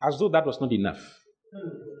 As though that was not enough.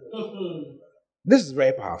 This is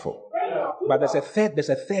very powerful. But there's a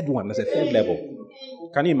third one, there's a third level.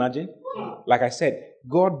 Can you imagine? Like I said,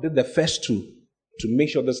 God did the first two to make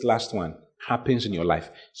sure this last one happens in your life,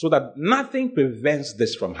 so that nothing prevents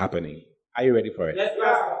this from happening. Are you ready for it? Yes,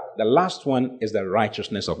 sir. The last one is the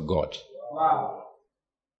righteousness of God. Wow.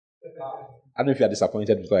 I don't know if you are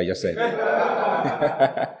disappointed with what I just said.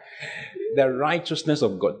 The righteousness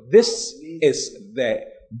of God. This is the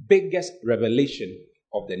biggest revelation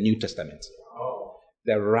of the New Testament.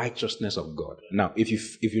 The righteousness of God. Now, if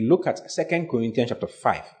you look at 2 Corinthians chapter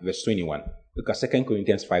 5, verse 21, look at 2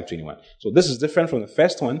 Corinthians 5:21. So this is different from the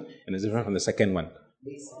first one, and it's different from the second one.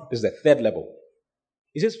 This is the third level.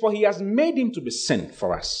 He says, for he has made him to be sin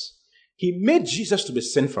for us. He made Jesus to be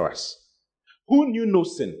sin for us, who knew no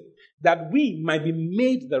sin, that we might be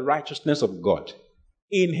made the righteousness of God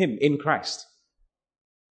in him, in Christ.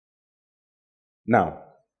 Now,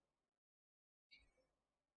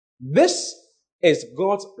 this is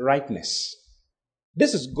God's rightness.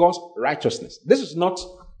 This is God's righteousness. This is not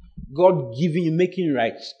God giving you, making you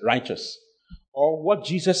righteous, or what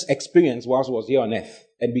Jesus experienced whilst he was here on earth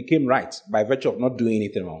and became right by virtue of not doing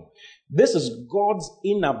anything wrong. This is God's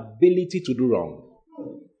inability to do wrong.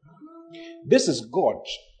 This is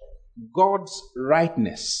God's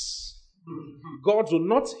rightness. God will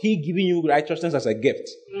not he giving you righteousness as a gift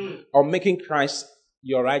or making Christ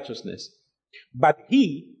your righteousness, but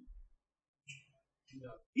he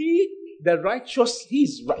the righteous,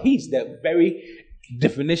 he's the very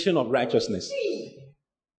definition of righteousness.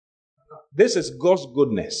 This is God's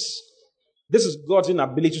goodness. This is God's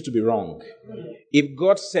inability to be wrong. If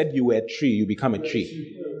God said you were a tree, you become a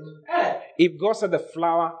tree. If God said the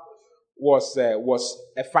flower was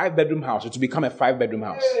a 5-bedroom house, it will become a 5-bedroom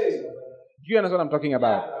house. Do you understand what I'm talking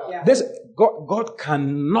about? This God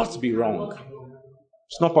cannot be wrong.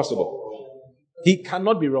 It's not possible. He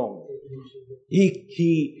cannot be wrong.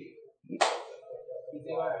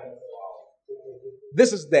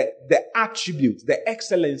 This is the attributes, the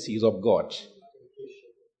excellencies of God.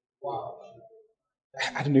 Wow.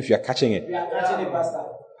 I don't know if you're catching it. We are catching it, Pastor.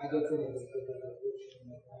 I get it.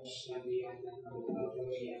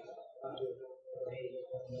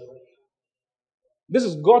 This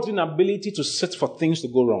is God's inability to sit for things to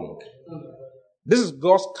go wrong. This is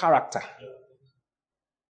God's character.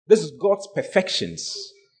 This is God's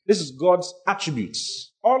perfections. This is God's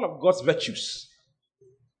attributes. All of God's virtues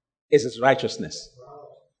is his righteousness.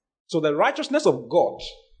 So the righteousness of God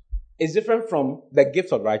is different from the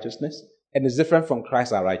gift of righteousness, and is different from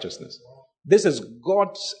Christ's righteousness. This is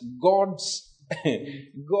God's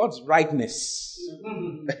rightness.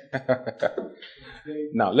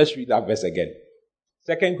 Now let's read that verse again.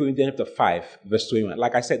 2 Corinthians chapter 5, verse 21.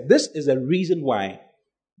 Like I said, this is the reason why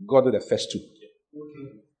God did the first two.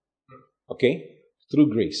 Okay? Through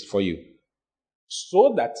grace for you.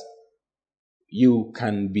 So that you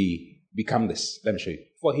can become this. Let me show you.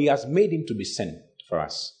 For he has made him to be sin for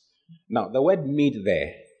us. Now, the word made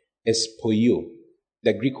there is poio,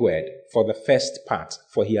 the Greek word for the first part.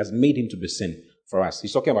 For he has made him to be sin for us.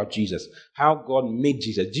 He's talking about Jesus. How God made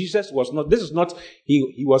Jesus. Jesus was not, this is not,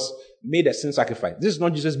 he was made a sin sacrifice. This is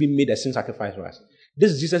not Jesus being made a sin sacrifice for us.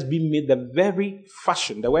 This is Jesus being made the very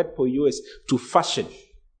fashion. The word poio is to fashion,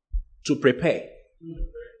 to prepare. Do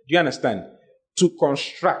you understand? To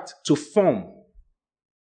construct, to form.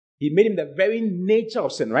 He made him the very nature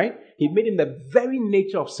of sin, right? He made him the very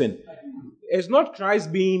nature of sin. It's not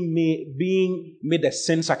Christ being made a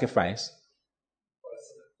sin sacrifice.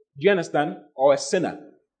 Do you understand? Or a sinner.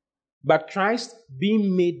 But Christ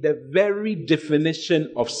being made the very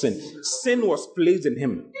definition of sin. Sin was placed in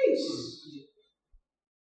him.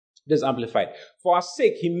 This is amplified. For our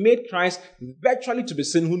sake, he made Christ virtually to be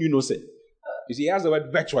sin who knew no sin. You see, he has the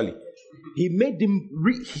word virtually. He made him,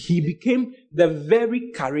 he became the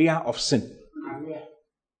very carrier of sin.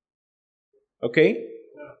 Okay?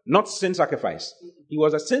 Not sin sacrifice. He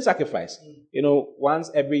was a sin sacrifice. You know,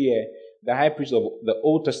 once every year, the high priest of the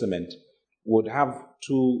Old Testament would have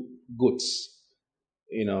 2 goats.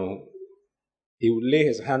 You know, he would lay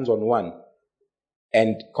his hands on one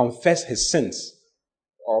and confess his sins,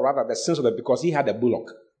 or rather the sins of the, because he had a bullock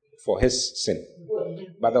for his sin.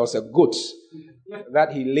 But there was a goat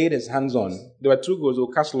that he laid his hands on. There were 2 goats who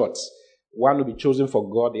would cast lots. One would be chosen for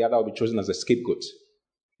God, the other would be chosen as a scapegoat.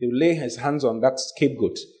 He would lay his hands on that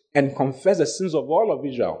scapegoat and confess the sins of all of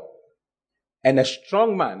Israel. And a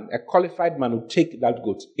strong man, a qualified man, would take that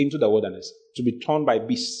goat into the wilderness to be torn by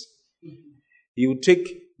beasts. He would take,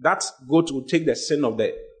 that goat would take the sin of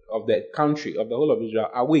the country, of the whole of Israel,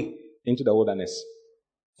 away into the wilderness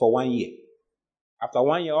for 1 year. After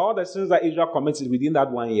 1 year, all the sins that Israel committed within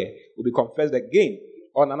that 1 year will be confessed again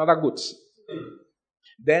on another goat.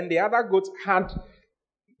 Then the other goat had,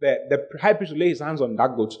 the high priest would lay his hands on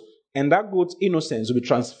that goat, and that goat's innocence will be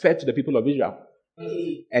transferred to the people of Israel.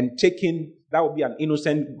 And taken, that would be an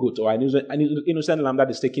innocent goat or an innocent lamb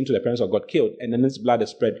that is taken to the presence of God, killed, and then its blood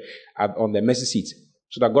is spread on the mercy seat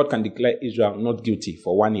so that God can declare Israel not guilty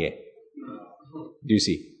for 1 year. Do you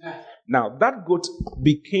see? Now, that goat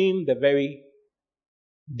became the very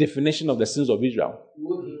definition of the sins of Israel.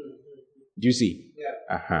 Do you see?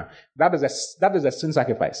 Yeah. That is a sin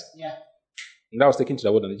sacrifice. Yeah. And that was taken to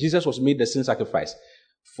the wilderness. Jesus was made the sin sacrifice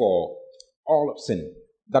for all of sin.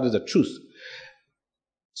 That is the truth.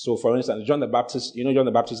 So, for instance, John the Baptist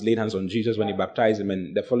laid hands on Jesus when he baptized him,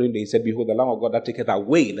 and the following day he said, "Behold, the Lamb of God that taketh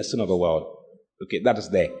away the sin of the world." Okay, that is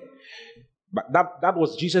there. But that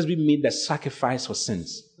was Jesus being made the sacrifice for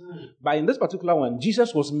sins. But in this particular one,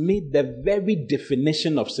 Jesus was made the very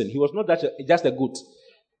definition of sin. He was not just a goat.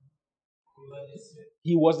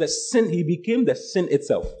 He was the sin. He became the sin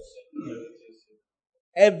itself.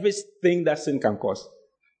 Everything that sin can cause.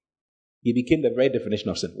 He became the very definition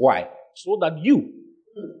of sin. Why? So that you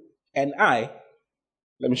and I,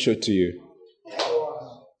 let me show it to you.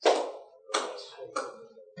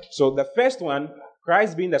 So the first one,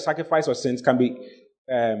 Christ being the sacrifice of sins, can be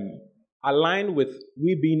aligned with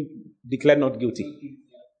we being declared not guilty.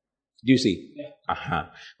 Do you see?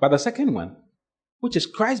 But the second one, which is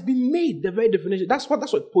Christ being made the very definition. That's what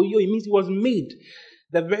poio means. He was made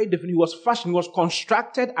the very definition. He was fashioned. He was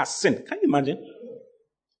constructed as sin. Can you imagine?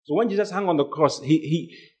 So when Jesus hung on the cross,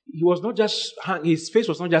 he was not just hung, his face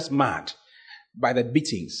was not just marred by the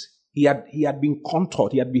beatings. He had been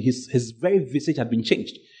contoured. His very visage had been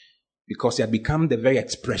changed because he had become the very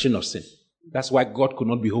expression of sin. That's why God could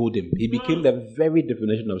not behold him. He became the very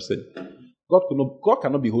definition of sin. God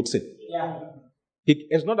cannot behold sin. Yeah.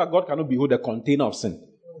 It's not that God cannot behold the container of sin.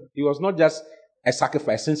 He was not just a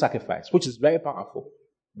sacrifice, sin sacrifice, which is very powerful,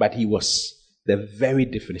 but he was the very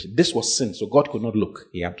definition. This was sin, so God could not look.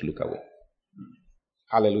 He had to look away.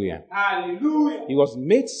 Hallelujah. Hallelujah. He was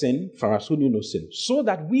made sin for us who knew no sin, so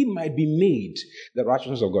that we might be made the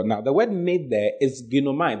righteousness of God. Now, the word made there is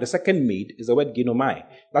ginomai. The second made is the word ginomai.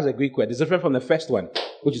 That's a Greek word. It's different from the first one,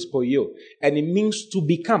 which is poio. And it means to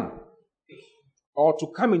become or to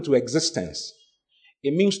come into existence.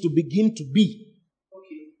 It means to begin to be.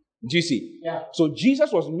 Okay. Do you see? Yeah. So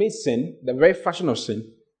Jesus was made sin, the very fashion of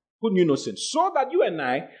sin, who knew no sin, so that you and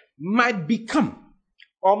I might become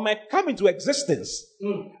or might come into existence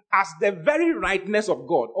as the very rightness of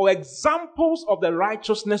God or examples of the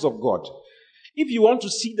righteousness of God. If you want to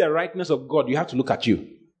see the rightness of God, you have to look at you.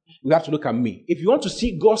 You have to look at me. If you want to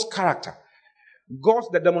see God's character,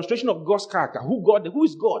 the demonstration of God's character, who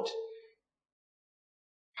is God?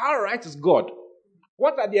 How right is God?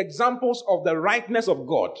 What are the examples of the rightness of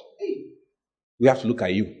God? We have to look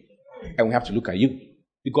at you. And we have to look at you.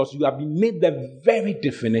 Because you have been made the very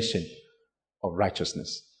definition of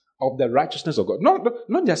righteousness. Of the righteousness of God.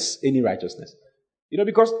 Not just any righteousness.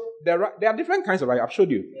 Because there are different kinds of righteousness. I've showed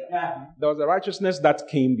you. Yeah. There was a righteousness that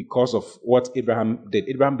came because of what Abraham did.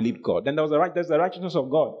 Abraham believed God. Then there's the righteousness of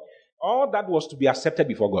God. All that was to be accepted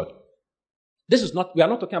before God. We are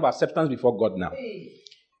not talking about acceptance before God now.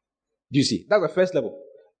 Do you see? That's the first level.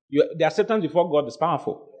 The acceptance before God is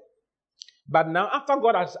powerful. But now, after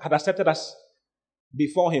God had accepted us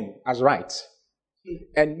before him as right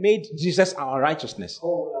and made Jesus our righteousness,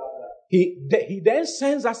 he then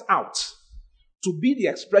sends us out to be the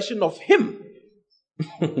expression of him.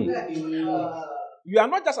 You are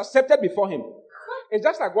not just accepted before him. It's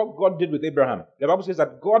just like what God did with Abraham. The Bible says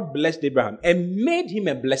that God blessed Abraham and made him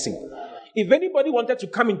a blessing. If anybody wanted to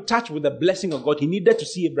come in touch with the blessing of God, he needed to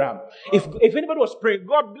see Abraham. If anybody was praying,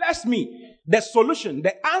 God bless me, the solution,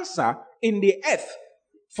 the answer in the earth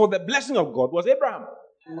for the blessing of God was Abraham.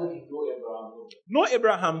 No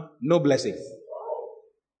Abraham, no blessing.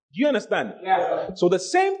 Do you understand? Yeah. So the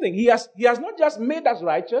same thing, he has not just made us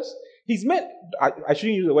righteous, he's made, I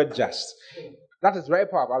shouldn't use the word just. That is very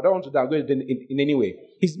powerful. I don't want to downgrade it in any way.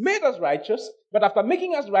 He's made us righteous, but after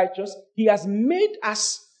making us righteous, he has made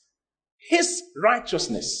us his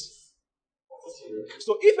righteousness.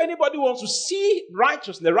 So if anybody wants to see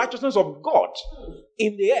the righteousness of God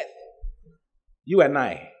in the earth, you and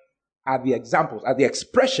I are the examples, are the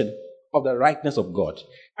expression of the rightness of God.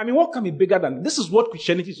 I mean, what can be bigger than this? Is what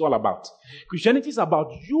Christianity is all about. Christianity is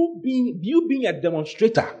about you being a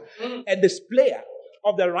demonstrator, a displayer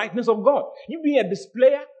of the rightness of God. You being a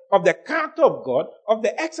displayer of the character of God, of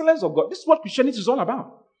the excellence of God. This is what Christianity is all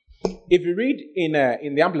about. If you read in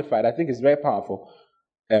the Amplified, I think it's very powerful.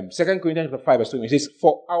 2 Corinthians 5 verse 20, it says,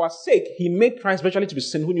 "For our sake, he made Christ virtually to be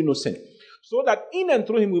sin who knew no sin, so that in and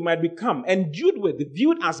through him we might become endued with,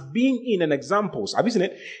 viewed as being in and examples." Have you seen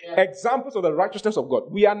it? Yeah. Examples of the righteousness of God.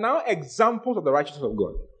 We are now examples of the righteousness of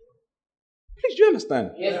God. Please, do you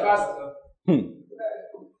understand? Yes, Pastor.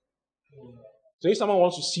 So if someone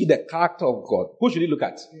wants to see the character of God, who should he look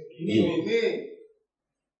at? You.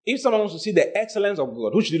 If someone wants to see the excellence of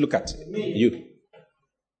God, who should he look at? You.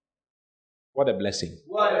 What a blessing.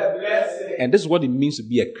 What a blessing. And this is what it means to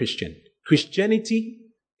be a Christian. Christianity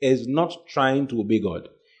is not trying to obey God.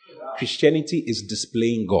 Christianity is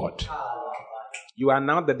displaying God. You are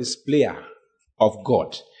now the displayer of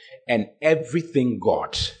God and everything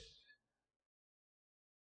God.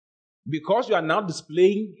 Because you are now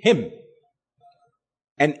displaying Him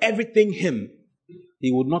and everything Him,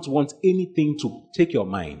 He would not want anything to take your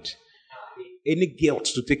mind, any guilt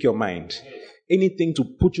to take your mind, anything to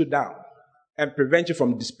put you down and prevent you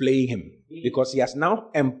from displaying Him. Because He has now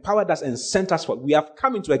empowered us and sent us forth. We have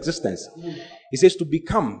come into existence. He says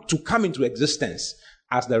to come into existence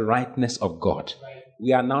as the rightness of God.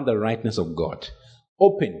 We are now the rightness of God.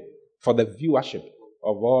 Open for the viewership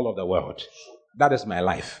of all of the world. That is my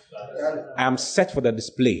life. I am set for the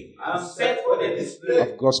display.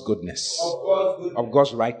 Of God's goodness. Of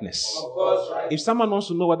God's rightness. If someone wants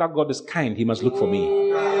to know whether God is kind, he must look for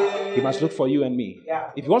me. He must look for you and me.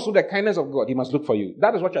 If he wants to know the kindness of God, he must look for you.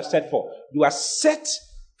 That is what you are set for. You are set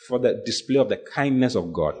for the display of the kindness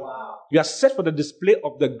of God. You are set for the display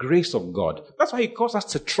of the grace of God. That's why He calls us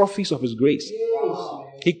the trophies of His grace.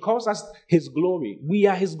 He calls us His glory. We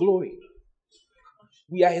are His glory.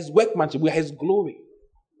 We are His workmanship. We are His glory.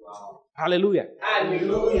 Hallelujah.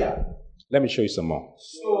 Hallelujah. Let me show you some more.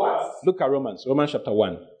 Look at Romans chapter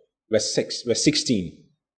 1, verse 16.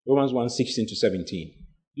 Romans 1, 16 to 17.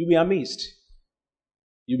 You'll be amazed.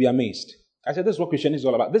 You'll be amazed. I said, this is what Christianity is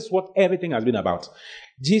all about. This is what everything has been about.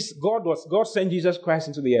 God sent Jesus Christ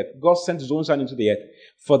into the earth. God sent His own Son into the earth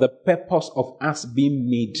for the purpose of us being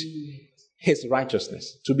made His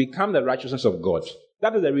righteousness, to become the righteousness of God.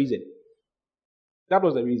 That is the reason. That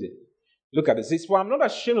was the reason. Look at this. It says, "For I am not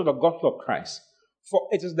ashamed of the gospel of Christ, for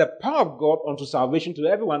it is the power of God unto salvation to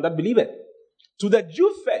everyone that believeth, to the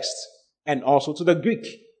Jew first, and also to the Greek."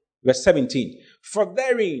 Verse 17. "For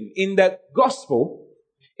therein, in the gospel,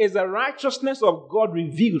 is the righteousness of God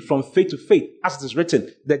revealed from faith to faith, as it is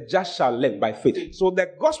written, the just shall live by faith." So the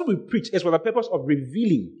gospel we preach is for the purpose of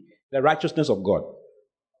revealing the righteousness of God.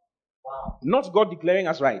 Not God declaring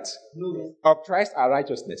us right, or Christ our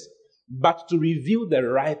righteousness, but to reveal the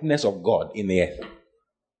rightness of God in the earth.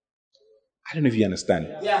 I don't know if you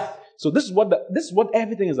understand. Yeah. So this is what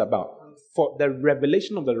everything is about. For the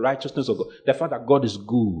revelation of the righteousness of God. The fact that God is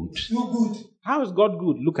good. Too good. How is God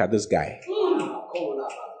good? Look at this guy.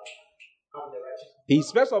 He's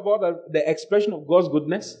first of all the expression of God's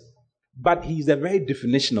goodness, but he's the very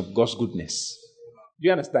definition of God's goodness. Do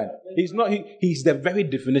you understand? He's the very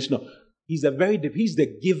definition of, he's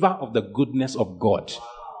the giver of the goodness of God.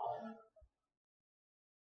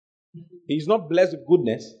 He's not blessed with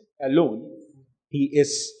goodness alone. He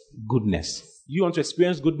is goodness. You want to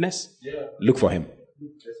experience goodness? Yeah. Look for Him.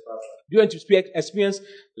 You want to experience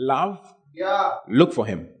love? Yeah. Look for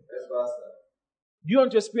Him. Yes, Pastor. You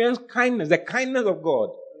want to experience kindness, the kindness of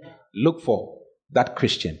God? Look for that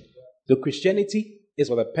Christian. So Christianity is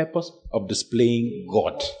for the purpose of displaying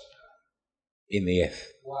God in the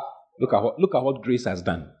earth. Wow. Look at what grace has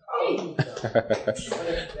done.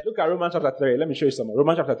 Look at Romans chapter 3. Let me show you some more.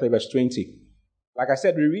 Romans chapter 3 verse 20. Like I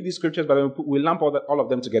said, we read these scriptures, but we lump all of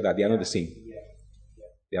them together. They are not the same.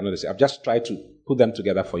 They are not the same. I've just tried to put them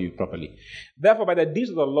together for you properly. "Therefore, by the deeds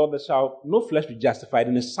of the law, there shall no flesh be justified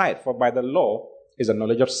in His sight, for by the law is the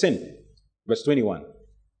knowledge of sin." Verse 21.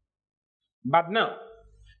 "But now,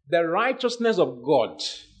 the righteousness of God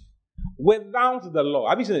without the law."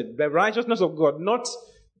 Have you seen it? The righteousness of God, not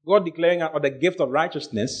God declaring out the gift of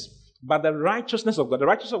righteousness, but the righteousness of God. The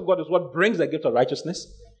righteousness of God is what brings the gift of righteousness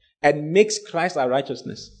and makes Christ our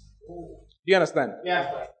righteousness. Do you understand?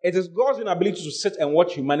 Yeah. It is God's inability to sit and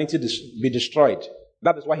watch humanity be destroyed.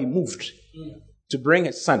 That is why He moved to bring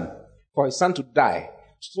His Son, for His Son to die,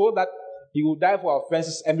 so that He will die for our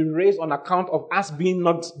offenses and be raised on account of us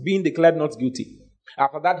being declared not guilty.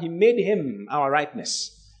 After that, He made Him our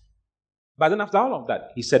rightness. But then after all of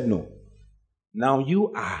that, He said, "No. Now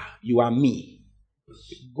you are me.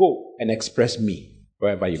 Go and express me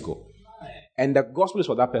wherever you go. And the gospel is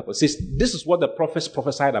for that purpose. It says, this is what the prophets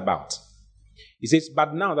prophesied about. He says,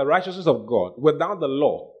 but now the righteousness of God without the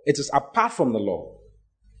law, it is apart from the law,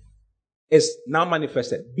 is now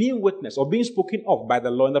manifested, being witnessed or being spoken of by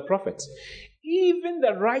the law and the prophets. Even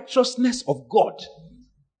the righteousness of God,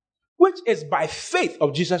 which is by faith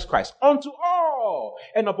of Jesus Christ, unto all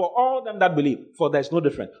and upon all them that believe, for there is no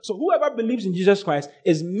difference. So whoever believes in Jesus Christ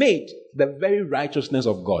is made the very righteousness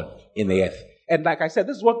of God in the earth. And like I said,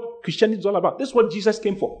 this is what Christianity is all about. This is what Jesus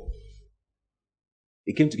came for.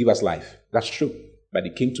 He came to give us life. That's true. But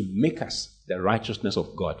he came to make us the righteousness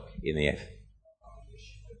of God in the earth.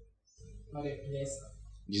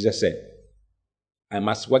 Jesus said, I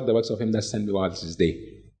must work the works of him that sent me while this is day.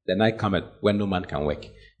 The night cometh when no man can work.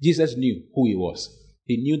 Jesus knew who he was.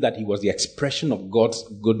 He knew that he was the expression of God's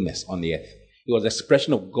goodness on the earth. He was the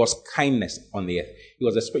expression of God's kindness on the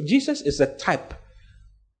earth. Jesus is a type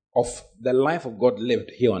of the life of God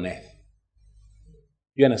lived here on earth.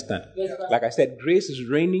 You understand? Yes, like I said, grace is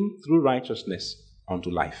reigning through righteousness unto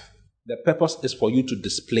life. The purpose is for you to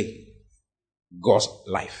display God's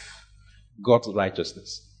life, God's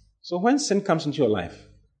righteousness. So when sin comes into your life,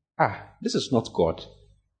 this is not God.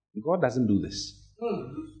 God doesn't do this.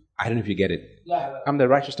 I don't know if you get it. I'm the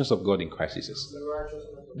righteousness of God in Christ Jesus.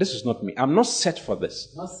 This is not me. I'm not set for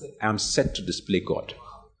this. I'm set to display God.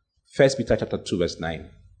 1 Peter chapter 2 verse 9.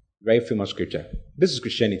 Very famous scripture. This is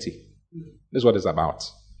Christianity. This is what it's about.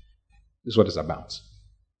 This is what it's about.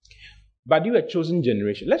 But you are a chosen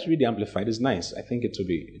generation. Let's read the Amplified. It's nice. I think it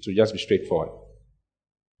will just be straightforward.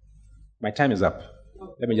 My time is up.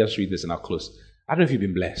 Let me just read this and I'll close. I don't know if you've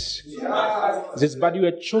been blessed. It says, but you are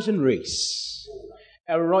a chosen race,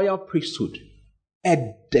 a royal priesthood,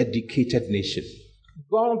 a dedicated nation,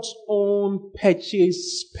 God's own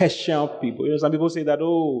purchased special people. You know, some people say that,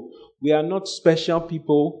 we are not special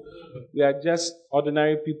people. We are just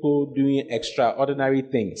ordinary people doing extraordinary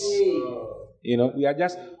things. You know, we are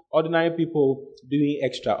just ordinary people doing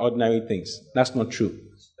extraordinary things. That's not true.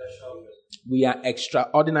 We are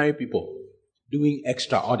extraordinary people doing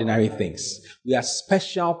extraordinary things. We are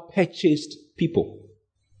special purchased people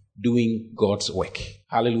doing God's work.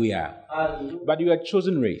 Hallelujah. Hallelujah. But you are a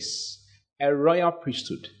chosen race, a royal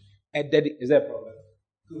priesthood. Is there a problem?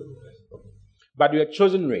 But you are a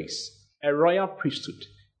chosen race, a royal priesthood,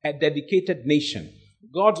 a dedicated nation,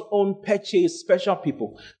 God's own purchased special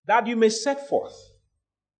people, that you may set forth.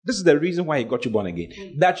 This is the reason why he got you born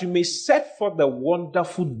again. That you may set forth the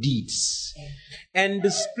wonderful deeds and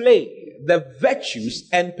display the virtues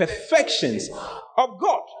and perfections of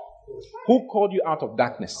God, who called you out of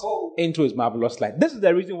darkness into his marvelous light. This is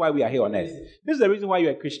the reason why we are here on earth. This is the reason why you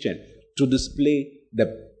are a Christian. To display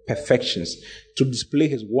the perfections, to display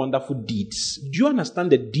his wonderful deeds. Do you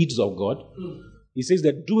understand the deeds of God? He says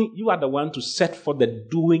that you are the one to set for the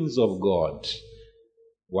doings of God.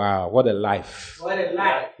 Wow, what a life. What a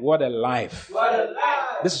life. What a life. What a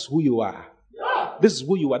life. This is who you are. Yeah. This is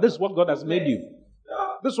who you are. This is what God has made you. Yeah.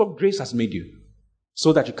 This is what grace has made you.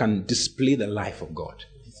 So that you can display the life of God.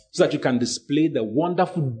 So that you can display the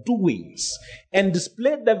wonderful doings and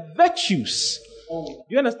display the virtues. Do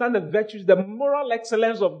you understand the virtues, the moral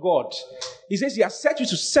excellence of God? He says he has set you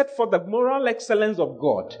to set forth the moral excellence of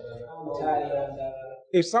God.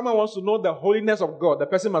 If someone wants to know the holiness of God, the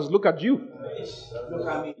person must look at you.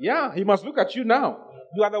 Yeah, he must look at you now.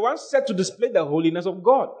 You are the one set to display the holiness of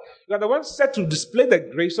God. You are the one set to display the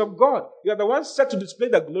grace of God. You are the one set to display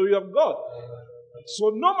the glory of God. So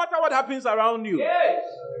no matter what happens around you,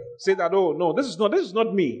 say that, oh no, this is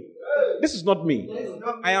not me. This is not me.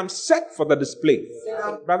 I am set for the display.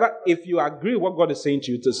 Brother, if you agree with what God is saying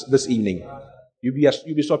to you this evening, you'll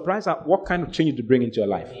be surprised at what kind of change to bring into your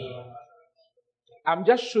life. I'm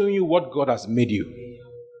just showing you what God has made you.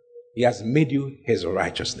 He has made you his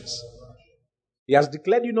righteousness. He has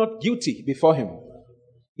declared you not guilty before him.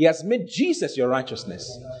 He has made Jesus your righteousness.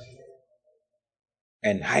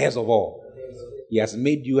 And highest of all, he has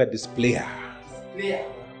made you a displayer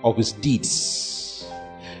of his deeds.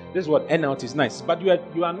 This is what NLT is nice. But you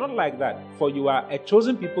are not like that. For you are a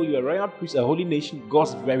chosen people, you are a royal priest, a holy nation,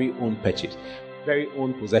 God's very own purchase, very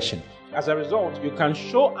own possession. As a result, you can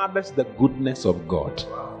show others the goodness of God.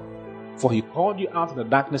 For he called you out of the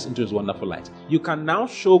darkness into his wonderful light. You can now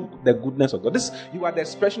show the goodness of God. You are the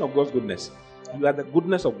expression of God's goodness. You are the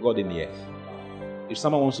goodness of God in the earth. If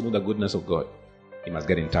someone wants to know the goodness of God, he must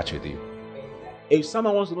get in touch with you. If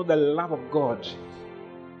someone wants to know the love of God,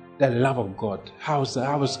 how's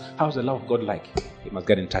the love of God like? He must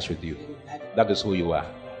get in touch with you. That is who you are.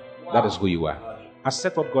 That is who you are.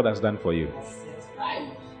 Accept what God has done for you.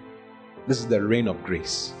 This is the reign of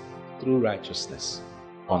grace. through righteousness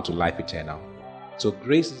unto life eternal. So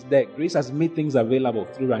grace is there. Grace has made things available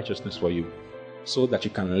through righteousness for you so that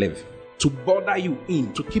you can live. To border you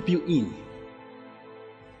in, to keep you in,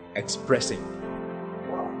 expressing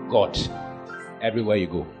God everywhere you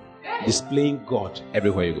go. Displaying God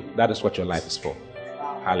everywhere you go. That is what your life is for.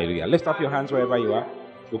 Hallelujah. Lift up your hands wherever you are.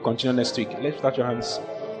 We'll continue next week. Lift up your hands.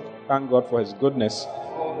 Thank God for His goodness,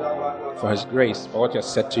 for His grace, for what He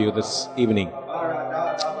has said to you this evening.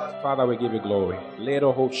 Father, we give you glory.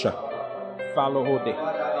 Ledo Hosha, Falo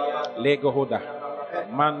Hode, Lego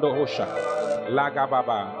Hoda, Mando Hosha, Laga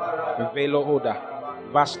Baba, Velo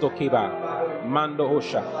Hoda, Vasto Kiba, Mando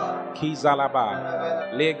Hosha,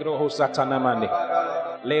 Kizalaba, Legro Hosatanamande,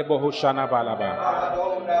 Lebo Hoshana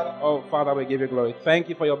Balaba. Oh, Father, we give you glory. Thank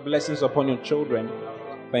you for your blessings upon your children.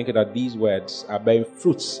 Thank you that these words are bearing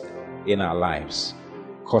fruits in our lives,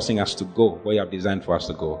 causing us to go where you have designed for us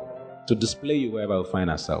to go, to display you wherever we find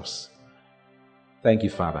ourselves. Thank you,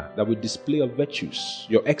 Father, that we display your virtues,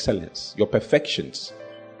 your excellence, your perfections,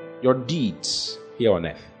 your deeds here on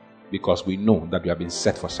earth, because we know that we have been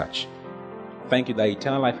set for such. Thank you that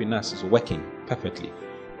eternal life in us is working perfectly.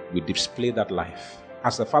 We display that life.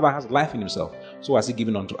 As the Father has life in Himself, so has He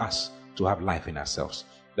given unto us to have life in ourselves.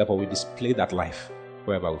 Therefore, we display that life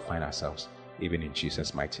wherever we find ourselves, even in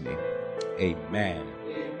Jesus' mighty name. Amen.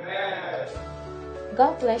 Amen.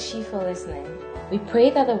 God bless you for listening. We pray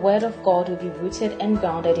that the Word of God will be rooted and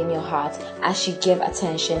grounded in your heart as you give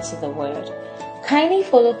attention to the Word. Kindly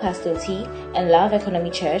follow Pastor T and Love Economy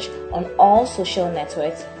Church on all social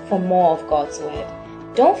networks for more of God's Word.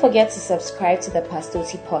 Don't forget to subscribe to the Pastor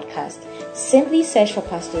T podcast. Simply search for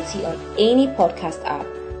Pastor T on any podcast app,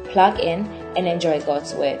 plug in, and enjoy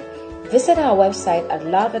God's Word. Visit our website at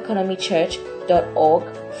loveeconomychurch.org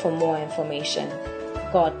for more information.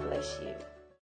 God bless.